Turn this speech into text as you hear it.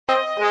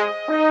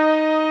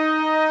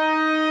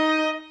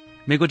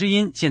美国之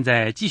音现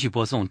在继续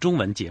播送中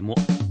文节目。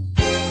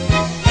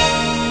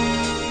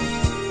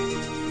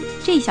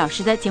这一小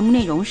时的节目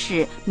内容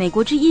是美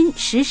国之音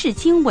时事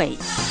经纬。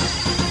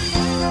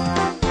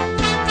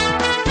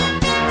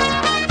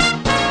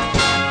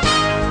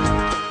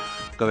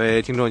各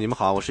位听众你们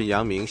好，我是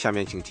杨明，下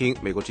面请听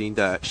美国之音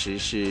的时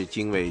事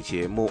经纬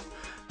节目。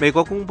美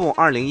国公布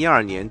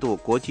2012年度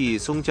国际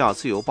宗教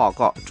自由报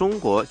告，中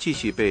国继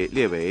续被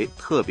列为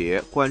特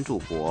别关注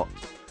国。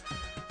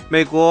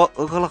美国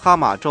俄克拉荷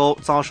马州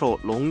遭受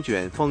龙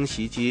卷风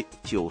袭击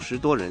，90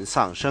多人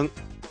丧生。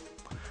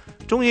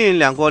中印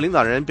两国领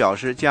导人表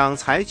示将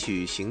采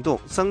取行动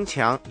增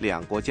强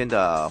两国间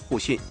的互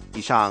信。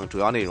以上主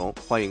要内容，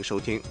欢迎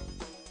收听。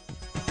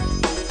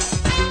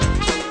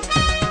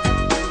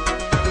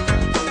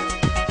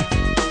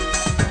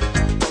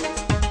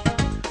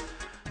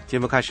节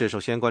目开始，首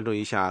先关注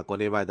一下国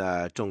内外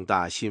的重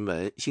大新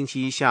闻。星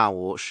期一下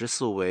午，时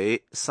速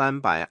为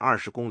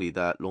320公里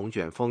的龙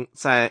卷风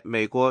在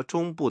美国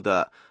中部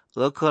的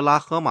俄克拉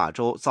荷马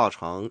州造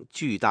成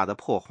巨大的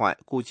破坏，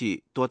估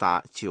计多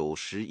达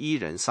91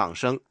人丧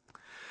生。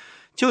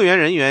救援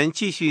人员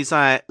继续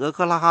在俄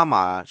克拉荷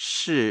马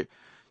市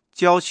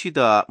郊区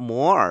的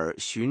摩尔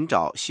寻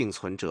找幸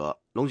存者。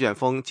龙卷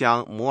风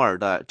将摩尔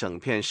的整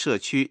片社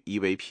区夷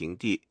为平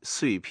地，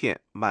碎片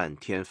漫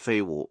天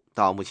飞舞。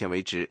到目前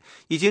为止，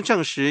已经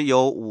证实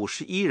有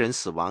51人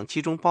死亡，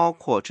其中包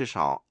括至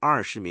少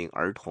20名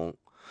儿童。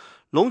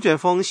龙卷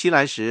风袭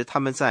来时，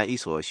他们在一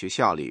所学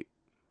校里。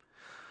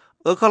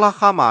俄克拉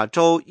荷马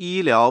州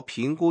医疗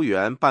评估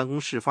员办公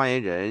室发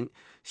言人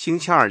星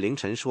期二凌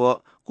晨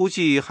说，估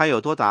计还有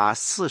多达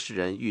40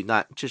人遇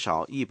难，至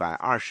少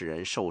120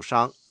人受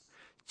伤。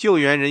救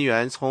援人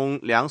员从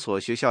2所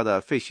学校的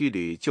废墟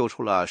里救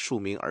出了数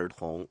名儿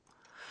童。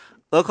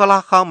俄克拉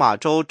荷马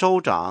州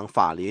州长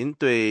法林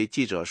对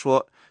记者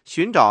说，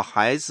寻找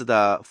孩子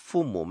的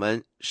父母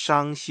们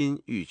伤心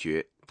欲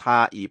绝，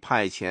他已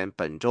派遣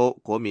本州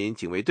国民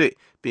警卫队，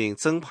并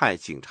增派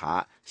警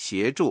察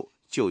协助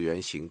救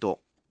援行动。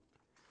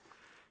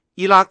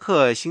伊拉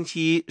克星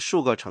期一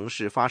数个城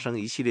市发生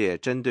一系列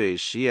针对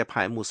什叶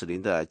派穆斯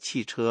林的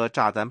汽车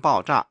炸弹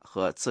爆炸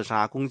和自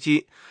杀攻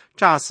击，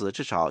炸死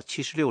至少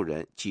76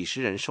人，几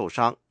十人受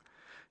伤。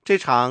这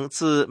场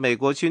自美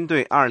国军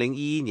队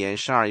2011年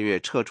12月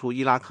撤出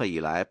伊拉克以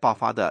来爆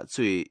发的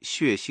最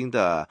血腥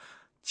的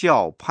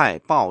教派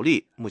暴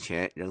力目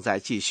前仍在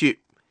继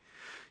续。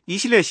一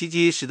系列袭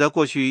击使得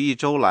过去1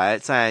周来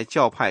在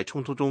教派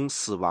冲突中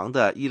死亡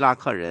的伊拉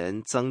克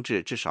人增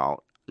至至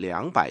少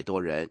200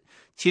多人，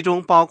其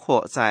中包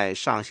括在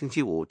上星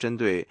期五针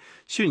对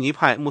逊尼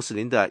派穆斯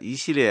林的一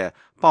系列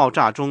爆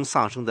炸中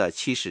丧生的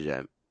70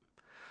人。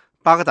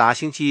巴格达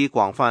星期一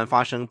广泛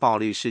发生暴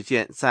力事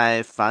件，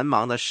在繁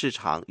忙的市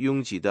场、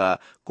拥挤的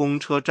公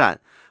车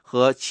站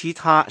和其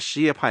他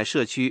什叶派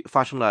社区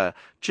发生了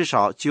至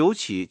少9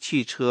起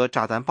汽车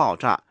炸弹爆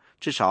炸，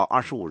至少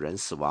25人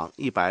死亡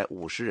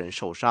，150人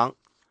受伤。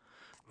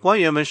官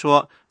员们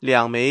说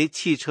，2枚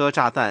汽车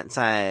炸弹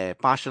在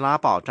巴士拉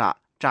爆炸，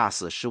炸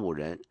死15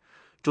人。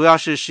主要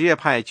是什叶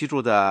派居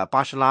住的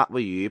巴士拉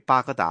位于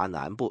巴格达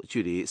南部，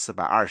距离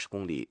420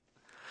公里。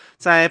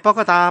在巴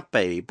格达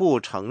北部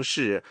城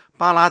市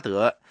巴拉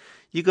德，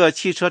一个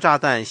汽车炸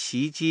弹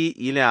袭击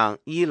一辆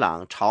伊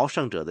朗朝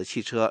圣者的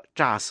汽车，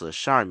炸死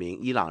12名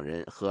伊朗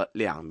人和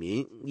2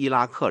名伊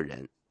拉克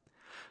人。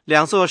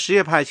2座什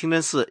叶派清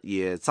真寺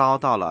也遭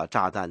到了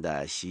炸弹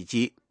的袭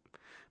击。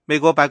美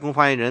国白宫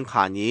发言人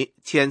卡尼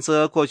谴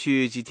责过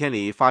去几天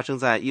里发生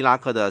在伊拉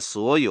克的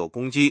所有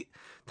攻击。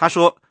他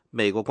说，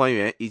美国官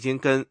员已经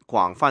跟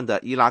广泛的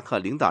伊拉克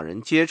领导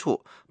人接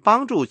触，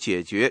帮助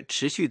解决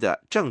持续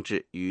的政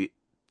治与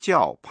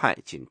教派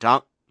紧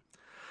张。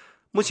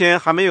目前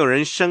还没有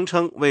人声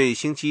称为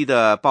星期一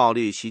的暴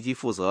力袭击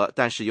负责，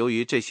但是由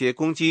于这些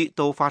攻击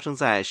都发生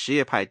在什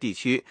叶派地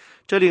区，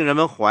这令人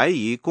们怀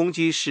疑攻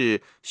击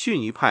是逊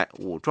尼派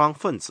武装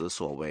分子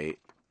所为。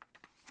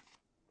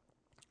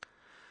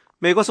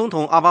美国总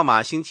统奥巴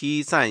马星期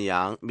一赞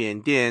扬缅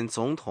甸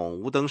总统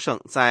吴登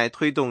盛在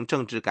推动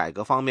政治改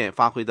革方面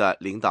发挥的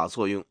领导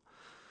作用，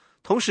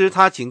同时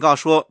他警告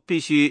说，必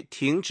须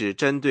停止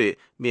针对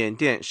缅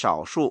甸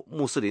少数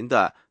穆斯林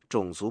的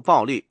种族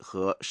暴力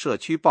和社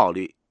区暴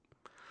力。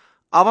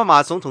奥巴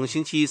马总统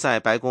星期一在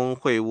白宫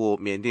会晤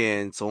缅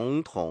甸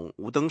总统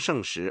吴登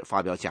盛时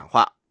发表讲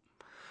话。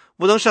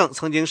吴登盛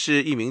曾经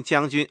是一名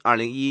将军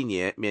，2011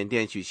年缅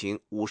甸举行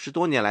50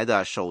多年来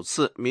的首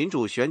次民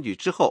主选举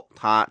之后，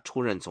他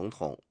出任总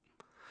统。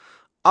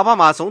奥巴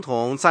马总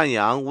统赞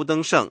扬吴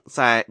登盛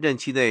在任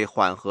期内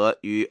缓和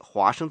与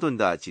华盛顿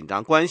的紧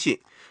张关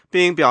系，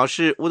并表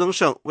示吴登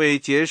盛为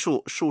结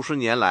束数十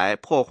年来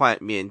破坏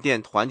缅甸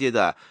团结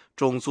的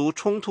种族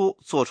冲突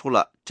做出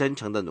了真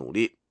诚的努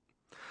力。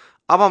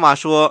奥巴马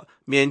说，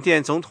缅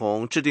甸总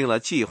统制定了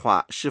计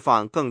划，释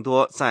放更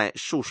多在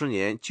数十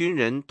年军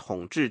人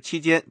统治期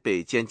间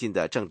被监禁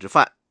的政治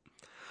犯。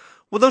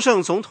吴登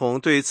盛总统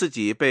对自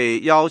己被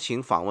邀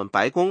请访问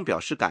白宫表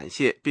示感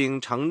谢，并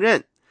承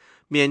认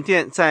缅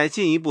甸在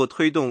进一步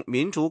推动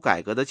民主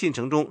改革的进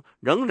程中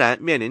仍然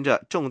面临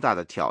着重大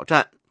的挑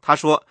战。他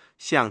说，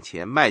向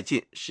前迈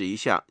进是一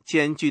项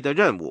艰巨的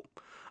任务，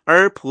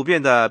而普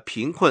遍的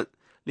贫困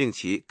令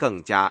其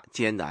更加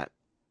艰难。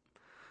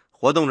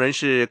活动人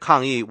士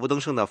抗议吴登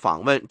盛的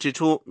访问，指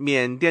出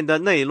缅甸的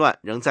内乱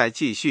仍在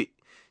继续。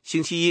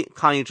星期一，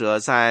抗议者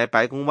在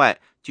白宫外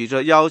举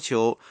着要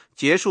求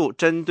结束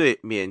针对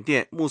缅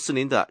甸穆斯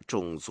林的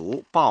种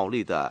族暴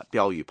力的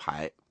标语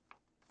牌。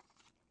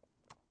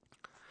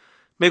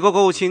美国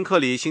国务卿克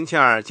里星期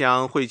二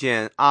将会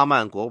见阿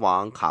曼国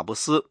王卡布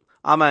斯。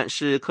阿曼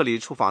是克里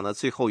出访的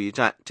最后一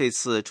站，这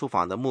次出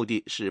访的目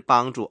的是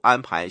帮助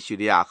安排叙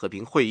利亚和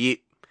平会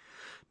议。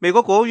美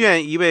国国务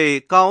院一位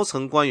高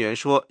层官员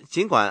说，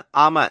尽管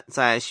阿曼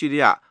在叙利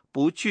亚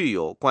不具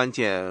有关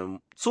键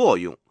作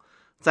用，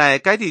在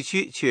该地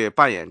区却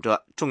扮演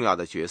着重要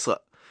的角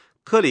色。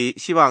克里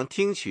希望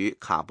听取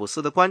卡布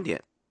斯的观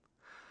点。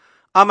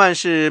阿曼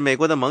是美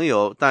国的盟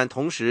友，但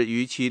同时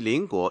与其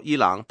邻国伊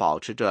朗保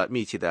持着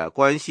密切的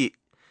关系。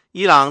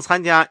伊朗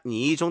参加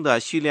拟议中的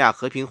叙利亚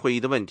和平会议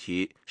的问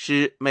题，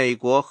使美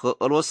国和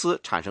俄罗斯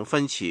产生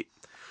分歧。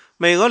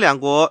美俄两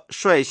国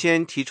率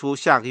先提出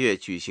下个月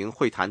举行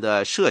会谈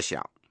的设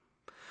想。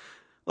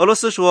俄罗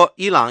斯说，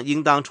伊朗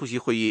应当出席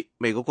会议。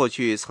美国过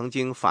去曾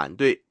经反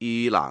对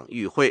伊朗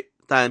与会，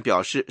但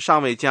表示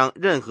尚未将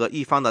任何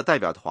一方的代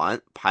表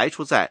团排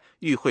除在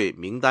与会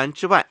名单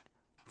之外。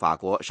法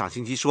国上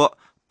星期说，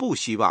不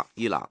希望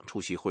伊朗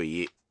出席会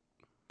议。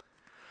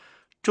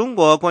中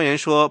国官员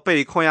说，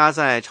被扣押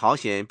在朝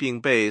鲜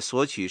并被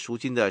索取赎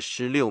金的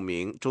16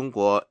名中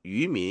国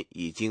渔民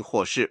已经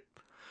获释。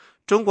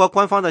中国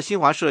官方的新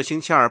华社星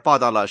期二报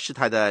道了事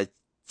态的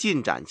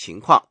进展情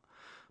况。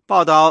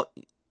报道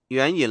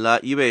援引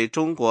了一位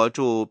中国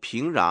驻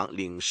平壤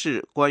领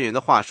事官员的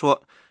话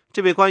说，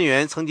这位官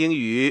员曾经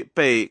与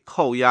被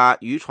扣押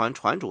渔船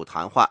船主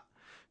谈话。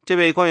这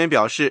位官员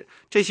表示，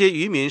这些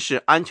渔民是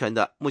安全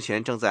的，目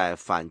前正在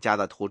返家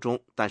的途中，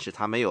但是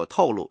他没有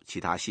透露其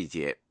他细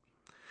节。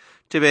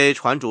这位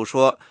船主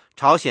说，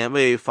朝鲜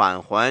为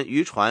返还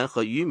渔船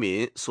和渔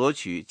民索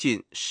取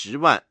近10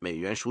万美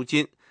元赎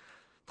金。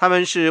他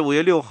们是5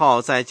月6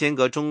号在间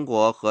隔中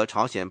国和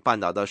朝鲜半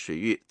岛的水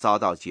域遭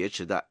到劫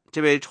持的。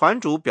这位船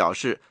主表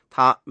示，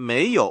他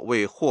没有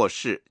为获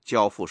释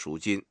交付赎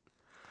金。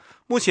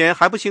目前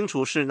还不清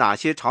楚是哪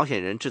些朝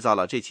鲜人制造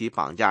了这起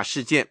绑架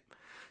事件。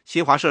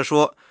新华社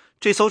说，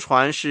这艘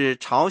船是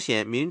朝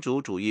鲜民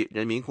主主义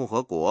人民共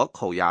和国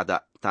扣押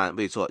的，但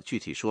未做具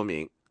体说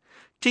明。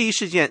这一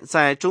事件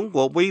在中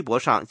国微博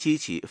上激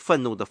起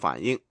愤怒的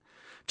反应，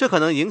这可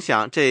能影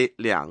响这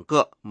两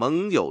个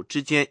盟友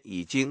之间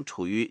已经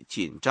处于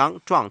紧张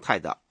状态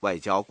的外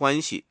交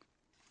关系。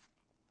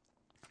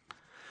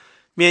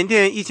缅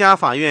甸一家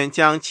法院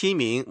将7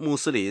名穆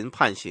斯林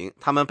判刑，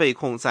他们被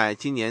控在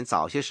今年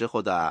早些时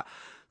候的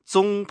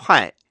宗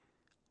派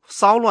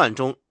骚乱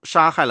中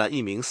杀害了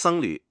一名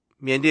僧侣。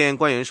缅甸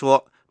官员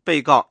说，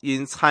被告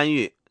因参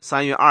与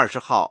3月20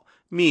号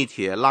密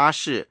铁拉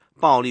市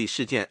暴力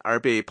事件而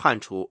被判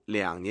处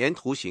2年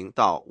徒刑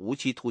到无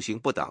期徒刑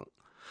不等。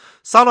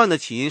骚乱的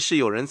起因是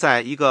有人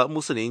在一个穆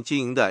斯林经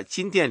营的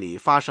金店里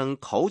发生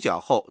口角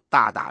后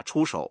大打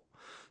出手，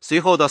随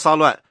后的骚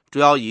乱主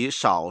要以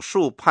少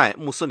数派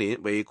穆斯林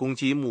为攻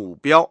击目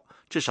标，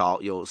至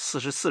少有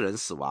44人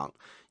死亡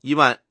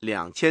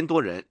，12000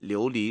多人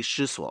流离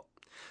失所。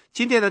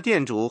金店的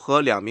店主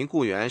和2名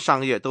雇员上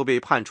个月都被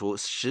判处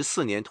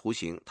14年徒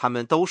刑，他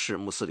们都是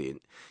穆斯林，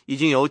已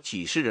经有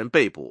几十人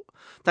被捕，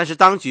但是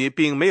当局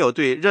并没有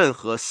对任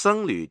何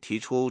僧侣提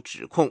出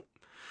指控。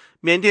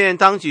缅甸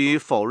当局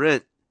否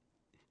认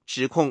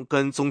指控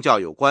跟宗教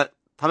有关，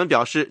他们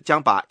表示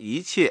将把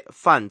一切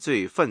犯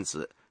罪分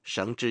子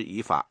绳之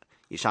以法。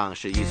以上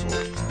是一组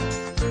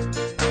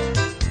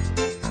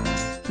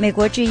美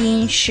国之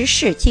音时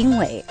事经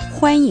纬，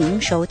欢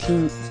迎收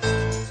听。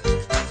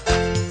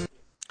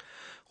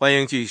欢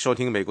迎继续收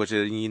听美国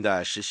之音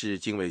的时事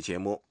经纬节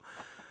目。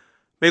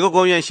美国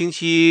国务院星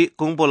期一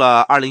公布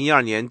了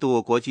2012年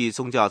度国际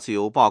宗教自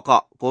由报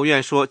告。国务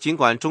院说，尽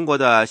管中国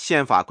的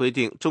宪法规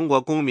定中国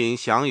公民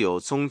享有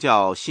宗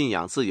教信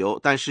仰自由，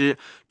但是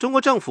中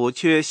国政府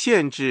却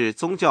限制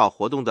宗教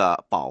活动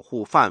的保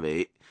护范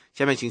围。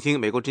下面请听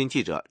美国之音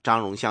记者张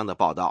荣香的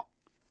报道。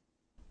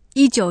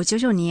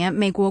1999年，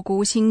美国国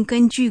务卿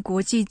根据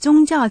国际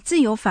宗教自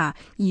由法，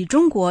以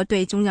中国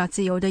对宗教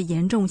自由的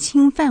严重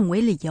侵犯为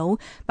理由，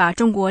把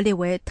中国列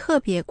为特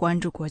别关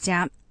注国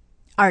家。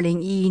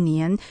2011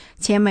年，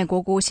前美国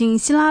国务卿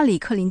希拉里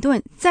·克林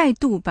顿再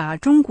度把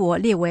中国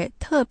列为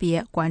特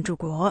别关注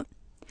国。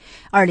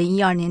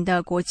2012年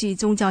的国际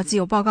宗教自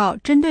由报告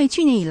针对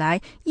去年以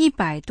来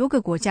100多个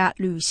国家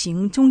履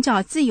行宗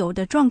教自由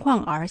的状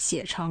况而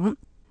写成。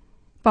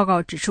报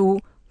告指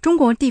出，中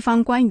国地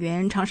方官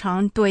员常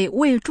常对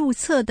未注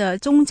册的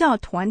宗教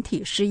团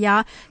体施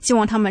压，希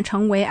望他们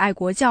成为爱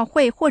国教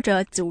会或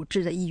者组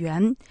织的一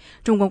员。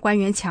中国官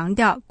员强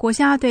调国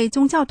家对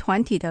宗教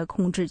团体的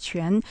控制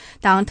权，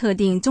当特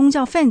定宗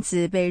教分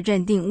子被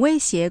认定威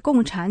胁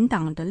共产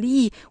党的利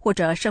益或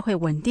者社会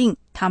稳定，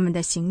他们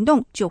的行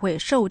动就会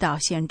受到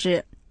限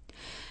制。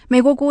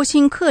美国国务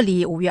卿克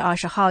里5月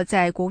20号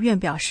在国务院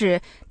表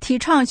示，提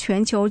倡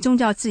全球宗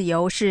教自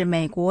由是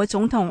美国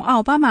总统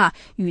奥巴马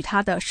与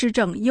他的施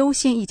政优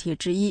先议题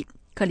之一。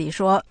克里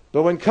说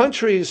But when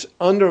countries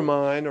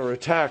undermine or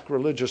attack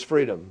religious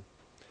freedom,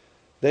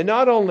 they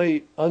not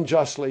only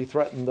unjustly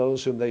threaten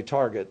those whom they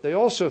target, they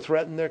also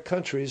threaten their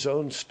country's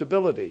own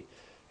stability.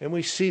 And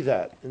we see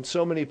that in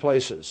so many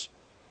places.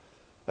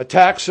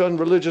 Attacks on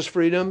religious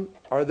freedom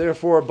are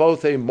therefore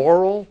both a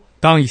moral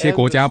当一些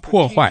国家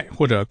破坏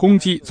或者攻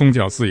击宗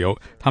教自由，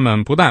他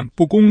们不但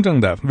不公正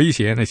地威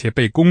胁那些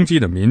被攻击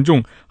的民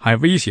众，还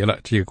威胁了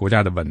这个国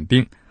家的稳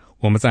定。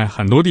我们在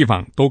很多地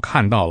方都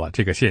看到了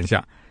这个现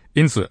象，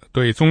因此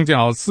对宗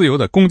教自由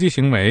的攻击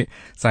行为，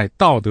在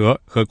道德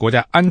和国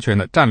家安全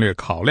的战略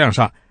考量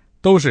上，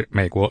都是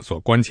美国所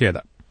关切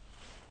的。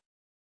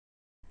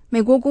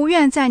美国国务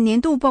院在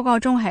年度报告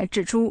中还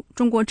指出，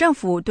中国政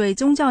府对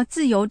宗教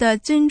自由的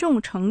尊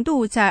重程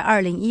度在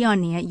2012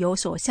年有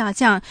所下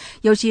降，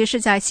尤其是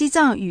在西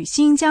藏与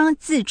新疆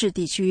自治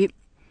地区。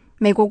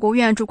美国国务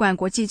院主管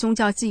国际宗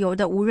教自由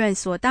的无任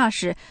所大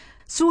使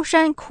苏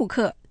珊·库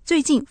克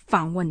最近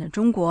访问了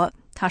中国。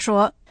他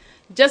说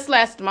Just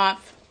last month,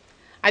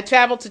 I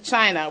traveled to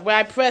China, where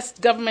I pressed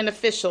government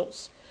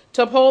officials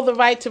to uphold the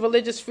right to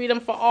religious freedom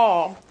for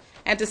all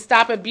and to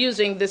stop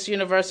abusing this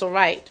universal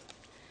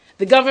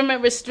right.The government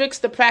restricts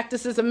the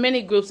practices of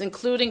many groups,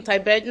 including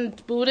Tibetan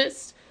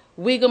Buddhists,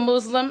 Uyghur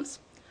Muslims,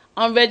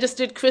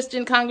 unregistered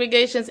Christian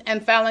congregations,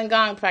 and Falun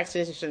Gong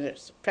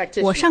practitioners.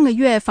 我上个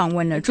月访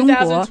问了中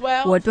国，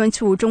我敦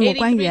促中国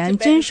官员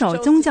遵守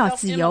宗教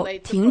自由，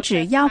停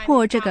止压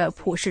迫这个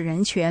普世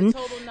人权。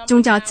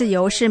宗教自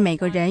由是每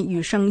个人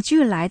与生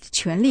俱来的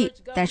权利，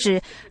但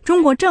是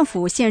中国政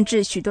府限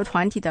制许多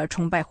团体的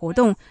崇拜活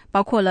动，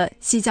包括了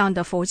西藏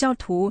的佛教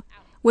徒、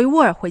维吾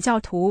尔回教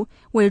徒、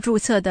未注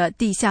册的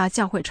地下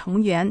教会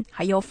成员，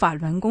还有法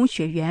轮功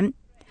学员。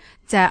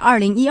在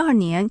2012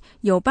年，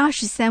有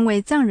83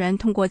位藏人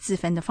通过自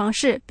焚的方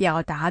式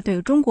表达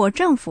对中国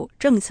政府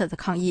政策的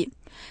抗议。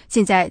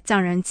现在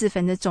藏人自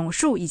焚的总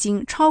数已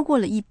经超过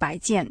了100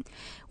件。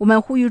我们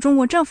呼吁中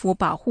国政府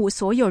保护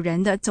所有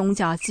人的宗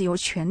教自由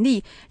权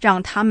利，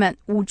让他们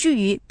无惧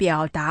于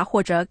表达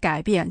或者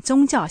改变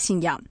宗教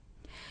信仰。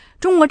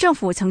中国政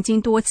府曾经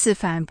多次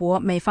反驳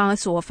美方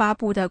所发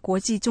布的国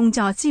际宗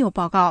教自由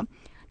报告。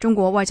中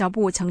国外交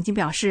部曾经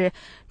表示，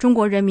中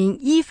国人民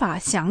依法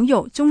享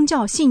有宗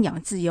教信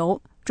仰自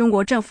由，中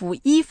国政府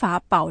依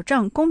法保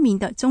障公民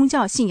的宗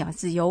教信仰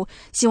自由，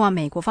希望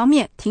美国方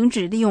面停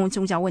止利用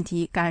宗教问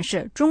题干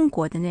涉中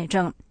国的内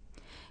政。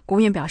国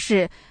务院表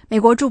示，美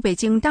国驻北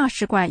京大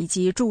使馆以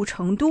及驻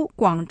成都、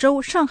广州、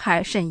上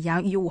海、沈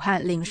阳与武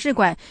汉领事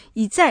馆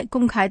已在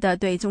公开地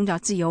对宗教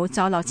自由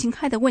遭到侵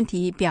害的问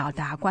题表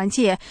达关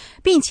切，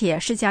并且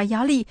施加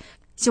压力，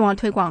希望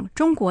推广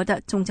中国的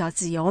宗教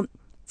自由。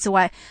此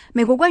外，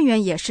美国官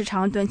员也时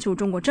常敦促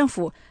中国政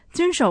府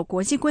遵守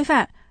国际规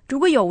范，如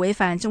果有违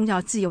反宗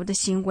教自由的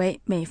行为，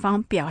美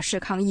方表示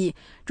抗议；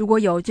如果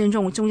有尊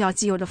重宗教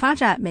自由的发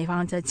展，美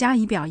方则加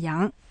以表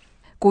扬。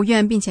国务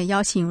院并且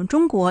邀请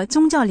中国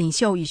宗教领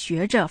袖与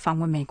学者访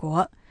问美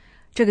国。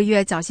这个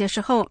月早些时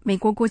候，美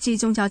国国际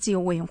宗教自由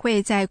委员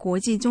会在国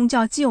际宗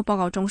教自由报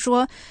告中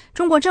说，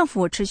中国政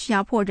府持续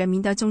压迫人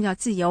民的宗教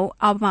自由，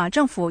奥巴马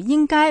政府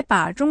应该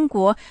把中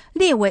国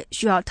列为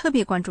需要特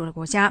别关注的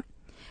国家。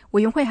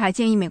委员会还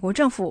建议美国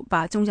政府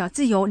把宗教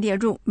自由列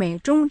入美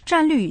中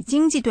战略与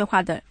经济对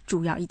话的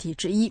主要议题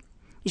之一。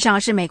以上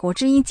是美国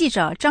之音记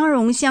者张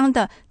荣香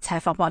的采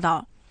访报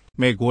道。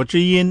美国之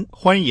音，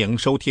欢迎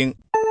收听。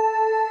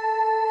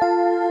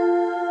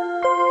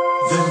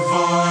The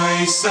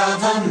Voice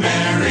of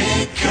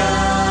America。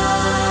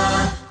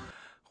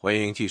 欢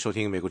迎继续收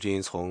听美国之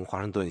音从华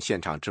盛顿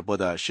现场直播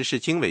的时事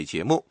经纬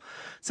节目。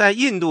在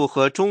印度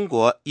和中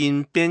国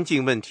因边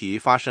境问题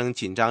发生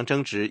紧张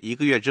争执1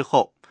个月之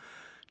后，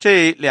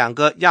这2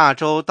个亚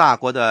洲大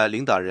国的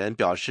领导人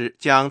表示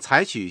将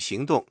采取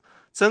行动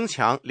增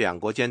强两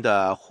国间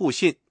的互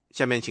信。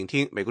下面请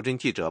听美国之音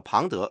记者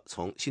庞德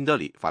从新德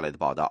里发来的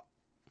报道。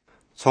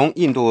从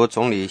印度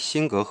总理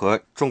辛格和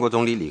中国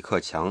总理李克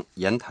强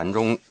言谈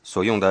中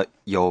所用的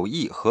友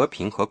谊、和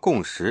平和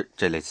共识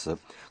这类词，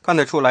看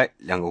得出来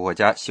两个国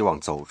家希望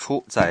走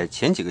出在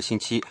前几个星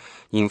期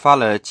引发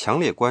了强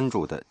烈关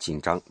注的紧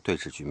张对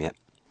峙局面。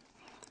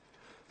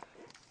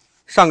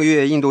上个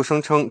月，印度声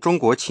称中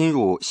国侵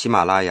入喜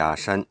马拉雅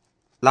山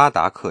拉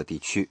达克地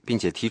区，并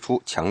且提出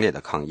强烈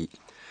的抗议。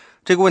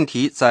这个问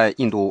题在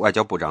印度外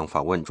交部长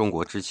访问中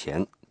国之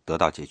前得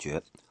到解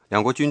决，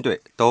两国军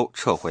队都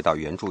撤回到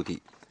原驻地。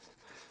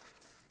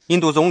印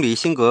度总理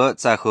辛格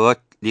在和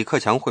李克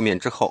强会面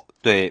之后，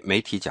对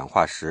媒体讲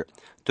话时，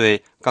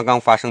对刚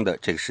刚发生的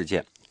这个事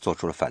件做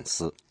出了反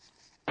思。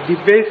The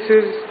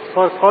basis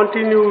for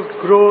continued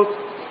growth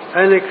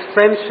and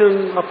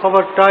expansion of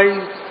our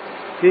ties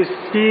is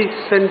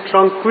peace and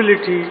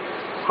tranquility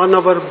on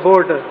our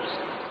borders,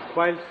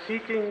 while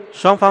seeking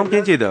双方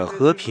边界的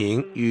和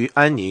平与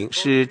安宁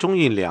是中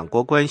印两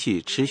国关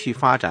系持续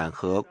发展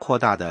和扩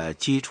大的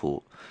基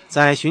础。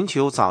在寻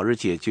求早日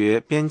解决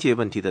边界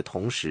问题的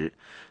同时，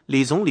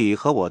李总理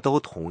和我都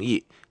同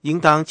意，应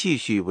当继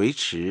续维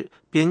持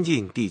边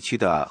境地区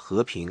的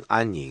和平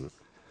安宁。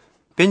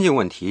边境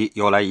问题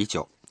由来已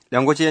久，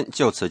两国间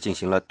就此进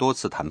行了多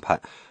次谈判，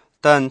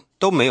但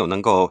都没有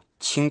能够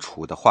清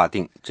楚地划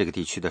定这个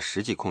地区的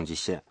实际控制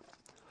线。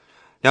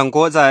两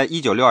国在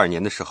1962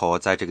年的时候，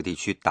在这个地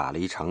区打了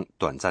一场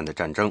短暂的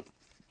战争。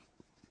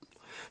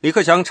李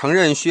克强承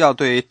认需要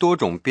对多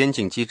种边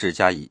境机制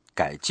加以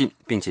改进，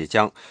并且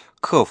将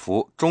克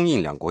服中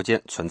印两国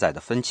间存在的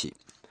分歧。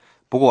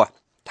不过，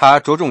他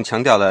着重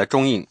强调了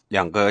中印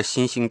两个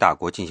新兴大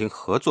国进行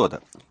合作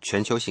的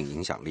全球性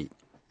影响力。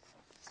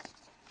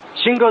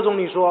辛格总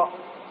理说，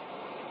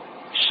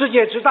世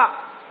界之大，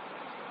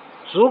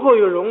足够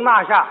有容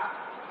纳下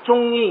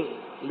中印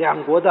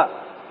两国的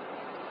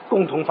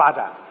共同发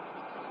展。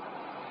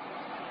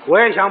我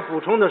也想补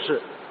充的是，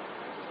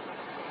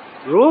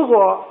如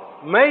果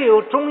没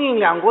有中印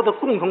两国的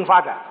共同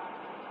发展，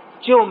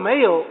就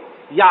没有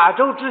亚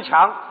洲之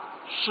强，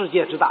世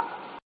界之大。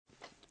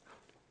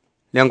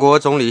两国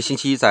总理星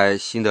期一在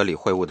新德里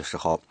会晤的时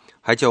候，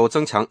还就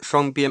增强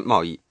双边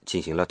贸易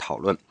进行了讨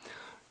论。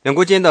两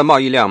国间的贸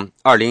易量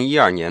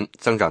2012年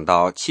增长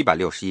到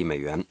760亿美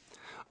元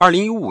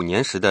，2015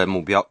年时的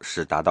目标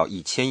是达到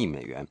1000亿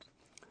美元。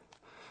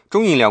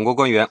中印两国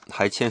官员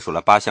还签署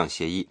了8项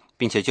协议，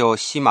并且就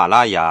喜马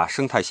拉雅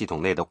生态系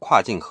统内的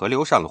跨境河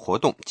流上的活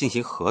动进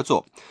行合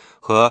作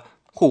和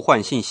互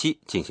换信息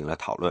进行了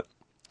讨论。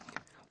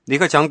李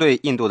克强对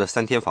印度的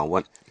3天访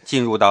问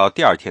进入到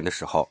第2天的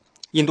时候，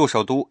印度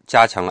首都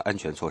加强了安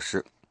全措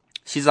施。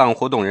西藏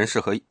活动人士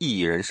和异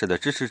议人士的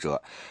支持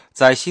者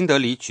在新德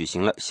里举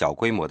行了小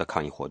规模的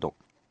抗议活动。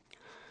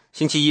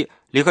星期一，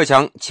李克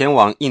强前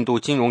往印度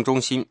金融中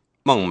心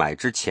孟买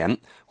之前，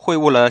会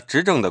晤了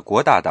执政的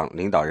国大党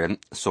领导人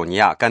索尼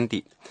娅·甘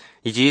地，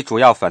以及主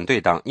要反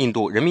对党印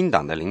度人民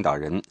党的领导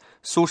人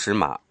苏什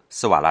玛·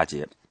斯瓦拉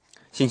杰。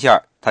星期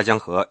二，他将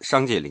和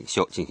商界领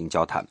袖进行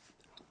交谈。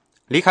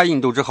离开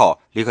印度之后，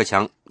李克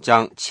强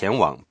将前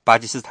往巴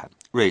基斯坦、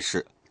瑞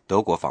士、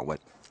德国访问。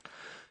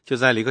就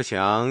在李克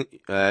强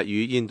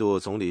与印度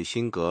总理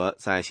辛格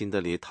在新德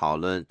里讨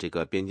论这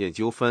个边界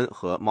纠纷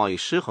和贸易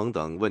失衡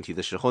等问题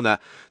的时候呢，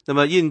那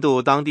么印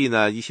度当地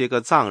呢一些个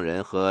藏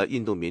人和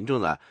印度民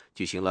众呢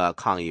举行了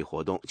抗议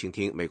活动，请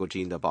听美国之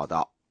音的报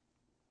道。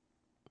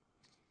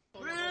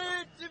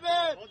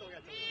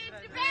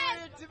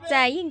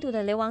在印度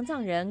的流亡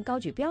藏人高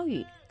举标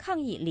语抗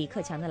议李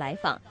克强的来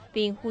访，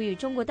并呼吁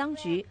中国当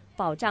局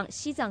保障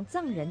西藏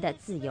藏人的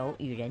自由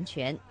与人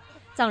权。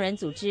藏人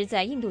组织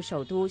在印度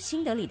首都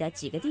新德里的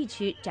几个地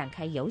区展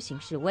开游行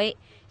示威，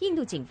印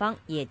度警方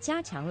也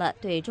加强了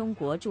对中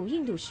国驻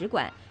印度使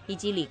馆以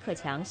及李克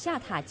强下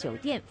榻酒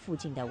店附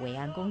近的维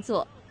安工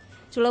作。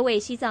除了为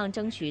西藏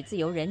争取自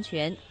由人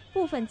权，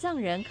部分藏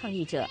人抗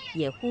议者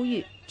也呼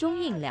吁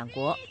中印两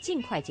国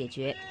尽快解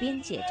决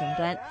边界争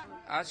端。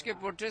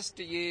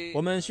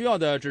我们需要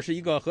的只是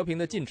一个和平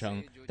的进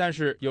程，但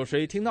是有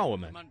谁听到我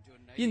们？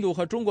印度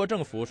和中国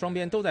政府双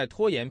边都在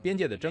拖延边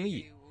界的争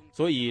议，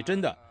所以真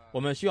的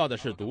我们需要的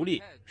是独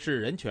立，是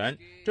人权，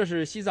这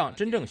是西藏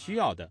真正需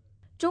要的。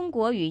中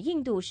国与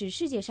印度是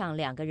世界上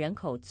2个人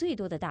口最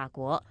多的大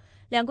国，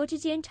两国之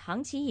间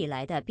长期以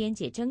来的边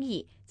界争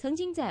议曾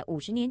经在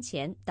50年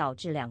前导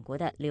致两国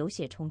的流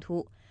血冲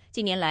突。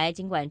近年来，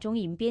尽管中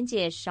印边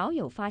界少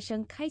有发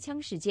生开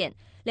枪事件，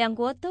两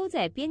国都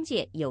在边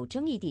界有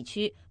争议地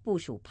区部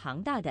署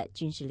庞大的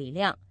军事力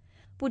量。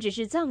不只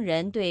是藏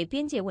人对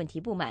边界问题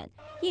不满，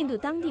印度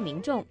当地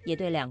民众也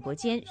对两国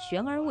间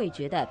悬而未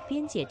决的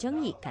边界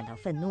争议感到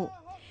愤怒。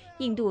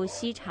印度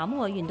西查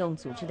莫运动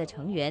组织的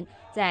成员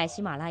在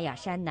喜马拉雅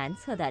山南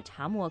侧的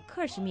查莫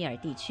克什米尔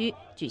地区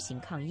举行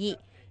抗议，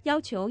要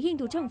求印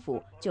度政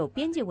府就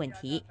边界问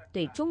题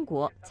对中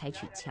国采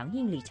取强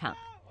硬立场。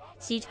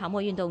西查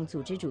莫运动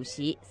组织主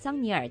席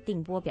桑尼尔·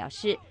定波表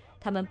示，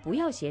他们不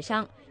要协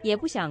商，也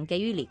不想给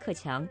予李克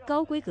强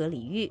高规格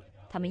礼遇，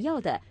他们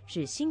要的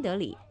是新德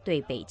里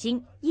对北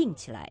京硬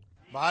起来。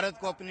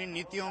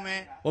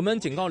我们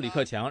警告李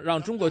克强，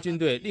让中国军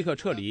队立刻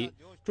撤离。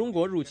中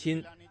国入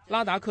侵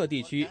拉达克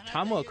地区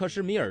查莫克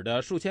什米尔的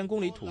数千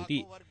公里土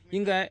地，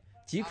应该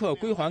即刻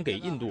归还给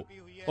印度。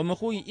我们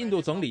呼吁印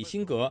度总理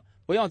辛格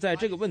不要在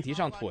这个问题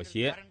上妥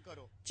协，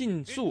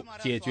尽速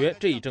解决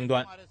这一争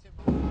端。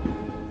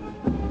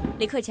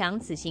李克强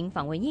此行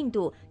访问印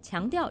度，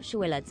强调是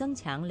为了增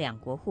强两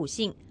国互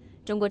信。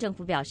中国政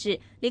府表示，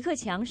李克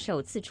强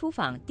首次出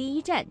访第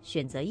一站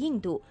选择印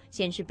度，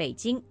显示北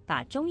京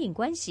把中印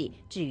关系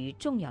置于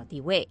重要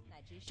地位。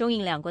中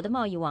印两国的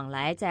贸易往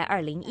来在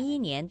2011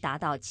年达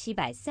到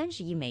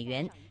730亿美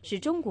元，使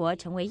中国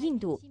成为印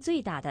度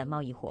最大的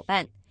贸易伙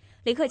伴。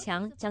李克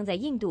强将在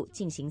印度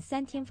进行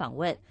3天访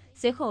问，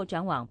随后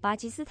转往巴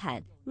基斯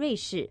坦、瑞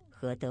士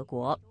和德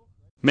国。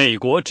美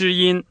国之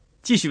音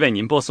继续为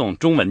您播送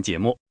中文节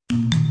目。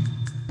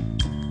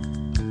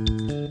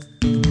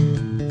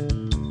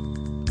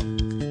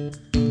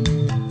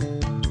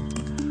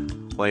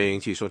欢迎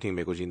继续收听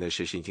美国之音的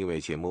时事经纬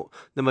节目。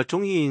那么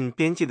中印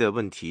边界的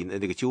问题呢，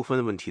那个纠纷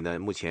的问题呢，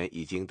目前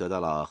已经得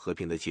到了和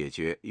平的解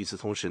决。与此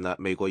同时呢，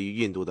美国与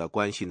印度的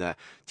关系呢，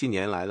近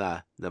年来呢，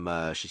那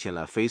么实现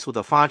了飞速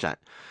的发展。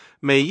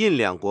美印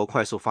两国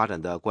快速发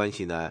展的关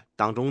系呢，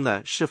当中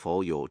呢，是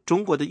否有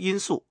中国的因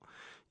素？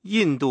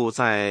印度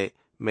在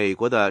美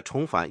国的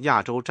重返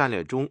亚洲战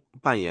略中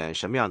扮演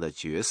什么样的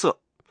角色？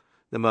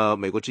那么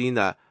美国之音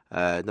呢？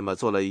那么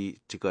做了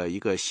一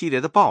个系列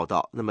的报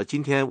道。那么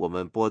今天我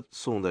们播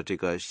送的这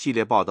个系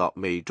列报道，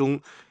美中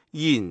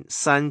印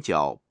三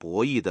角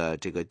博弈的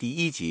这个第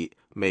一集，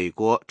美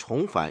国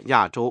重返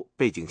亚洲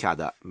背景下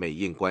的美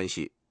印关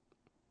系。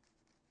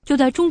就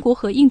在中国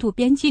和印度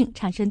边境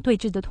产生对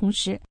峙的同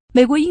时，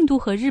美国、印度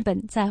和日本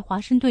在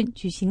华盛顿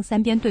举行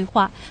三边对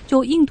话，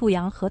就印度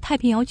洋和太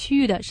平洋区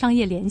域的商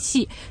业联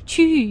系、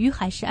区域与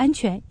海事安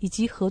全以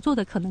及合作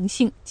的可能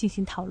性进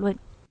行讨论。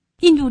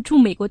印度驻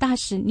美国大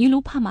使尼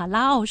卢帕马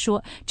拉奥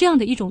说，这样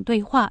的一种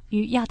对话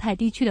与亚太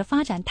地区的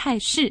发展态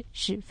势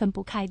是分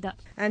不开的。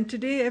And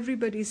today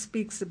everybody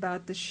speaks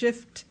about the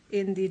shift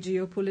in the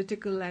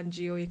geopolitical and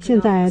geoeconomic.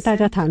 现在大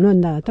家谈论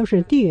的都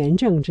是地缘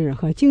政治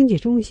和经济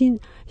中心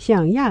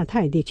向亚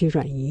太地区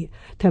转移，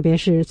特别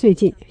是最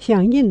近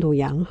向印度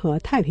洋和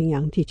太平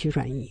洋地区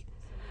转移。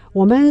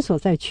我们所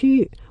在区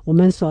域，我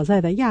们所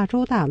在的亚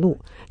洲大陆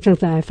正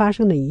在发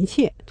生的一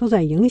切都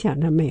在影响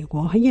着美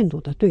国和印度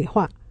的对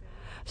话。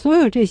所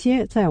有这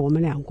些在我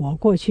们两国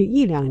过去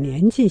1-2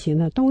年进行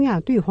的东亚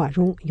对话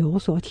中有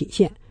所体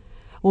现。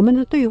我们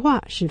的对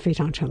话是非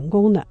常成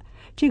功的。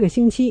这个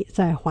星期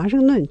在华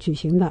盛顿举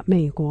行的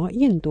美国、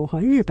印度和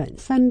日本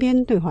三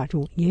边对话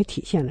中也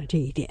体现了这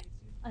一点。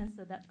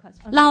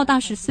拉奥大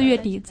使4月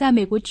底在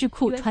美国智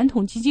库传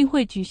统基金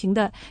会举行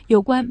的有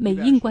关美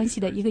印关系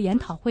的一个研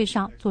讨会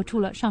上做出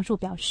了上述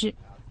表示。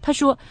他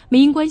说，美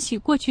印关系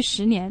过去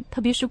10年，特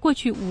别是过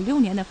去5-6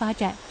年的发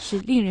展是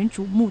令人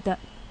瞩目的。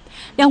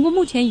两国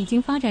目前已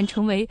经发展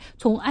成为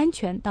从安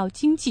全到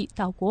经济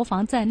到国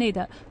防在内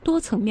的多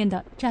层面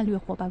的战略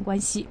伙伴关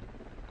系。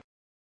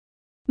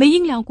美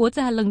英两国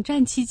在冷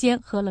战期间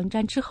和冷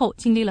战之后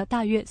经历了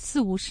大约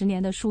40-50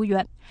年的疏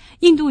远。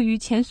印度与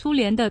前苏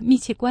联的密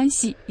切关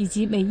系以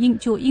及美印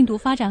就印度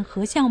发展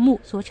核项目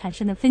所产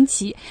生的分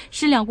歧，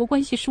是两国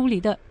关系疏离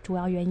的主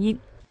要原因。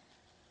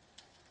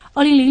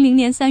2000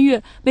年3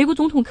月，美国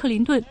总统克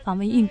林顿访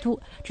问印度，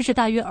这是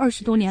大约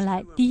20多年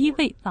来第一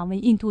位访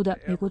问印度的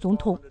美国总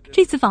统。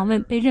这次访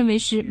问被认为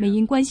是美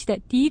印关系的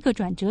第一个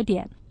转折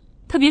点，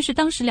特别是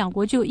当时两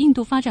国就印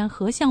度发展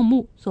核项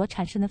目所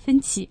产生的分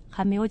歧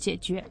还没有解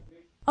决。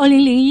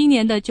2001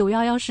年的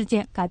911事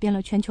件改变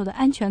了全球的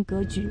安全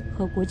格局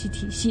和国际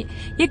体系，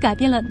也改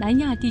变了南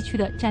亚地区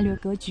的战略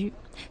格局。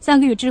3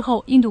个月之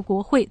后，印度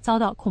国会遭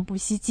到恐怖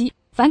袭击，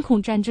反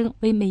恐战争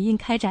为美印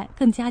开展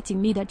更加紧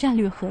密的战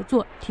略合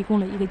作提供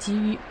了一个机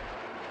遇。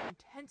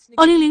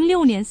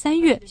2006年3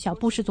月，小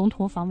布什总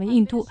统访问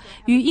印度，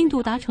与印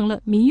度达成了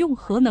民用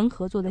核能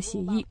合作的协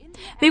议。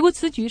美国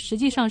此举实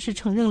际上是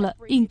承认了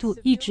印度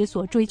一直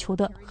所追求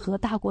的核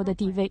大国的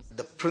地位。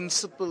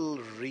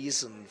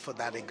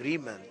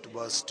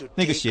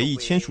那个协议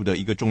签署的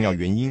一个重要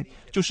原因，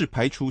就是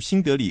排除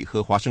新德里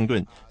和华盛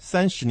顿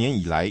30年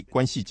以来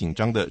关系紧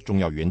张的重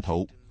要源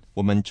头。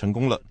我们成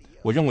功了。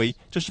我认为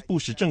这是布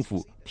什政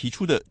府提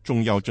出的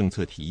重要政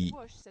策提议。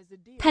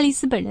泰利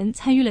斯本人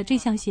参与了这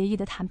项协议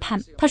的谈判。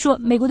他说，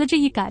美国的这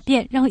一改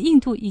变让印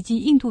度以及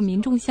印度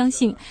民众相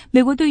信，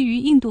美国对于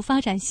印度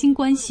发展新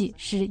关系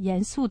是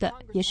严肃的，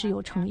也是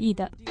有诚意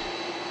的。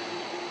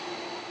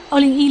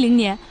2010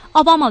年，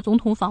奥巴马总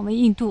统访问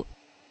印度。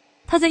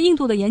他在印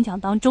度的演讲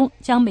当中，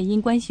将美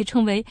印关系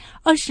称为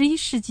21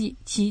世纪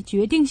起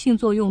决定性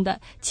作用的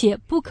且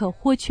不可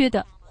或缺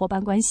的伙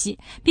伴关系，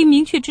并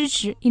明确支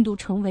持印度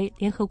成为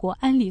联合国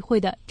安理会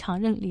的常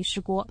任理事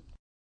国。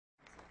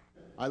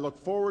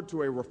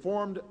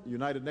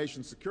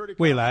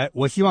未来，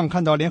我希望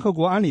看到联合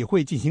国安理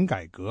会进行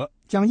改革，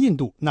将印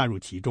度纳入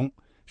其中，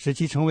使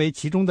其成为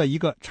其中的一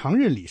个常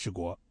任理事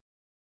国。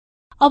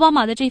奥巴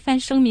马的这番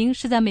声明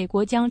是在美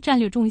国将战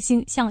略重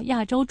心向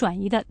亚洲转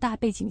移的大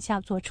背景下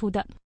做出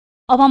的。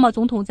奥巴马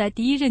总统在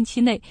第一任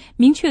期内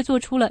明确做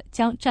出了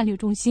将战略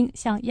重心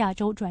向亚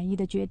洲转移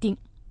的决定。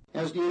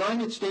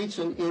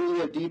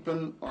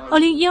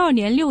2012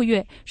年6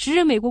月，时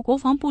任美国国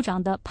防部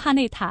长的帕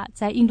内塔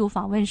在印度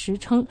访问时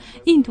称，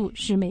印度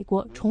是美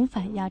国重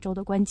返亚洲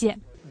的关键。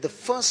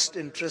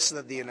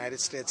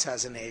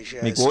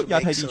美国亚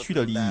太地区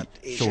的利益，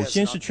首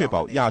先是确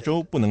保亚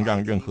洲不能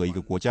让任何一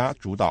个国家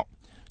主导，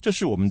这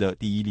是我们的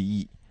第一利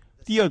益。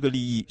第二个利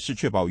益是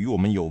确保与我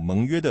们有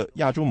盟约的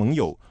亚洲盟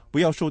友不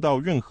要受到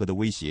任何的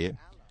威胁。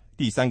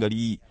第三个利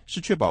益是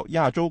确保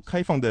亚洲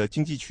开放的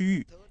经济区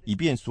域，以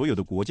便所有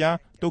的国家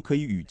都可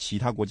以与其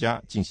他国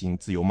家进行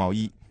自由贸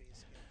易。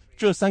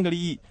这3个利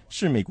益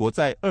是美国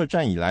在2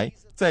战以来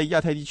在亚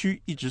太地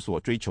区一直所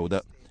追求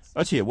的，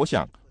而且我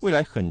想未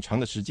来很长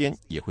的时间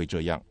也会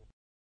这样。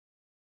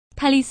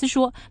泰利斯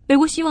说，美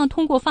国希望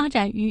通过发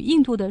展与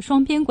印度的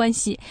双边关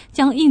系，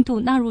将印度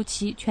纳入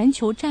其全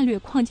球战略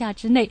框架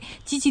之内，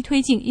积极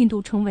推进印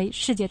度成为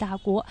世界大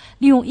国，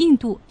利用印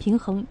度平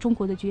衡中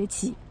国的崛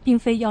起，并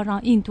非要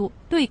让印度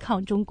对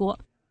抗中国。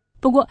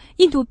不过，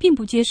印度并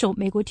不接受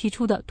美国提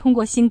出的通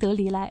过新德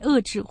里来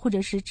遏制或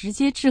者是直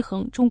接制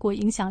衡中国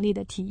影响力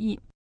的提议。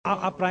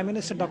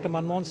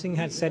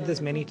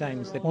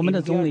我们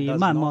的总理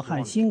曼莫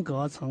汉辛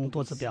格曾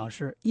多次表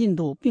示，印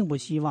度并不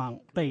希望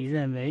被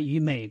认为与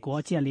美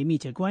国建立密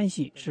切关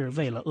系是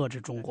为了遏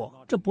制中国，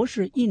这不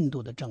是印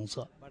度的政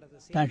策。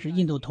但是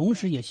印度同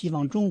时也希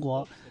望中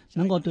国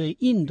能够对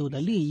印度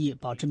的利益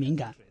保持敏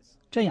感，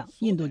这样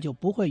印度就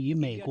不会与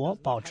美国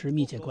保持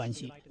密切关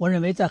系。我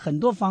认为在很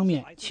多方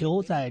面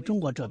球在中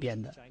国这边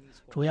的，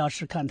主要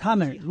是看他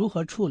们如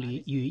何处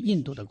理与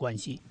印度的关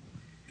系。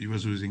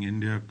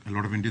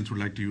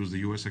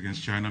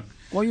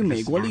关于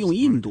美国利用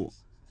印度，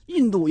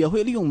印度也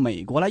会利用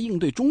美国来应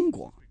对中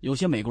国。有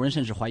些美国人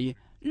甚至怀疑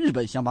日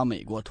本想把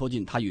美国拖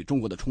进他与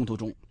中国的冲突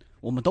中。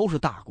我们都是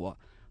大国，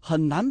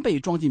很难被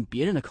装进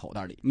别人的口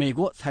袋里。美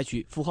国采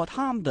取符合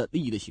他们的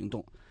利益的行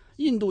动，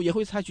印度也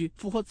会采取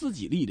符合自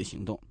己利益的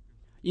行动。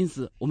因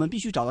此，我们必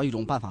须找到一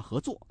种办法合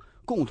作，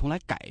共同来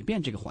改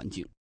变这个环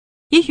境。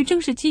也许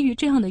正是基于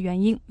这样的原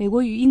因，美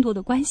国与印度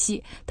的关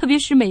系，特别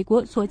是美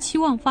国所期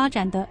望发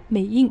展的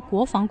美印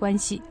国防关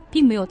系，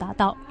并没有达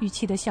到预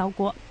期的效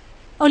果。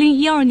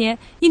2012年，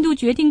印度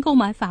决定购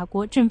买法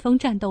国阵风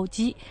战斗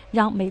机，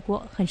让美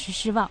国很是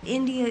失望。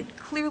India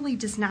clearly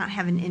does not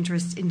have an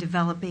interest in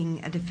developing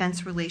a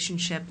defense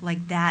relationship like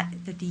that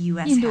the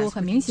U.S. has with its 印度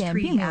很明显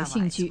并没有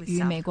兴趣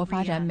与美国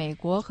发展美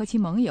国和其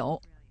盟友，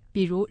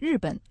比如日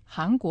本、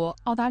韩国、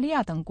澳大利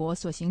亚等国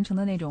所形成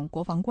的那种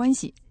国防关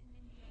系。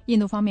印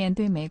度方面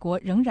对美国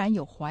仍然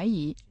有怀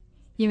疑，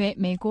因为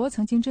美国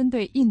曾经针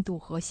对印度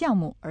核项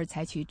目而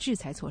采取制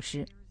裁措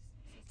施。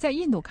在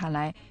印度看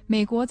来，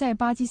美国在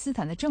巴基斯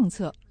坦的政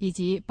策以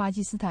及巴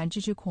基斯坦支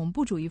持恐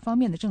怖主义方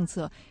面的政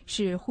策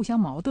是互相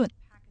矛盾，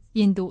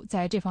印度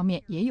在这方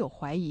面也有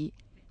怀疑，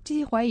这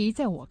些怀疑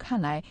在我看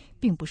来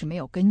并不是没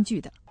有根据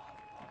的。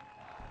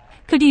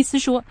柯蒂斯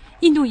说，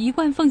印度一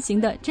贯奉行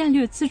的战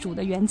略自主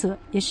的原则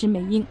也是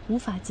美印无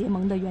法结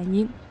盟的原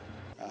因。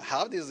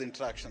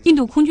印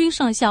度空军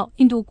上校、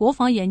印度国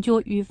防研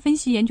究与分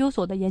析研究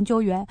所的研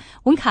究员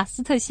文卡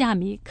斯特夏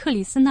米克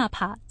里斯纳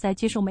帕在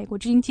接受美国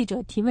之音记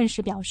者提问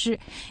时表示，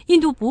印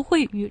度不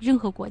会与任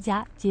何国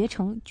家结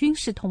成军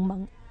事同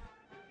盟。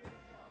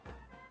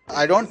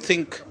I don't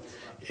think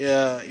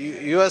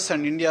U.S.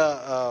 and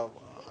India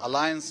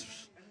alliance.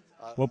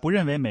 我不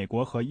认为美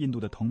国和印度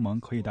的同盟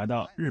可以达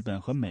到日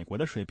本和美国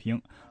的水平，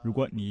如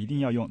果你一定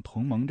要用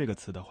同盟这个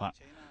词的话。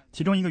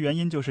其中一个原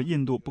因就是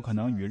印度不可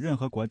能与任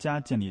何国家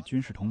建立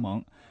军事同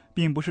盟，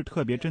并不是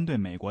特别针对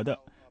美国的，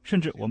甚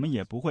至我们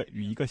也不会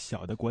与一个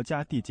小的国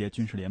家缔结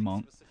军事联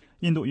盟。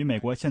印度与美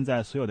国现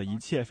在所有的一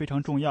切非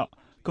常重要，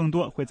更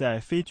多会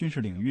在非军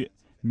事领域、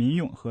民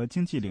用和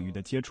经济领域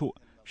的接触，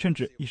甚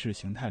至意识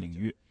形态领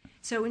域。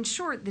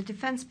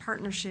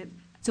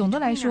总的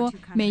来说，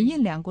美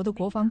印两国的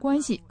国防关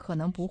系可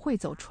能不会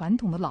走传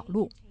统的老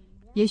路，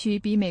也许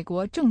比美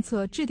国政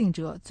策制定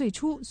者最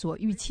初所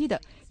预期的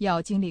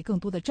要经历更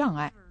多的障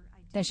碍。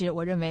但是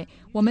我认为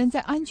我们在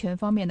安全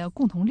方面的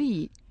共同利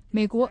益，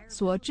美国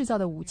所制造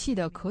的武器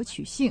的可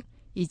取性，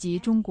以及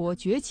中国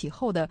崛起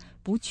后的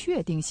不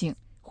确定性，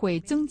会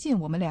增进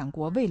我们两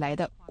国未来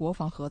的国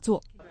防合作。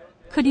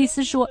柯蒂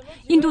斯说，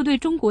印度对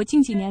中国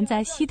近几年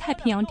在西太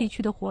平洋地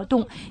区的活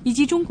动，以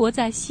及中国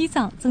在西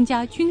藏增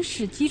加军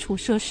事基础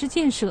设施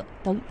建设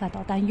等感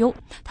到担忧。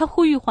他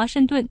呼吁华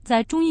盛顿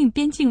在中印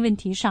边境问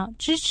题上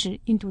支持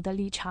印度的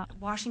立场。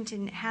华盛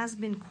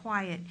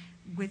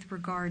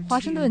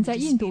顿在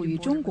印度与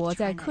中国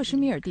在克什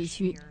米尔地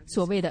区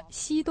所谓的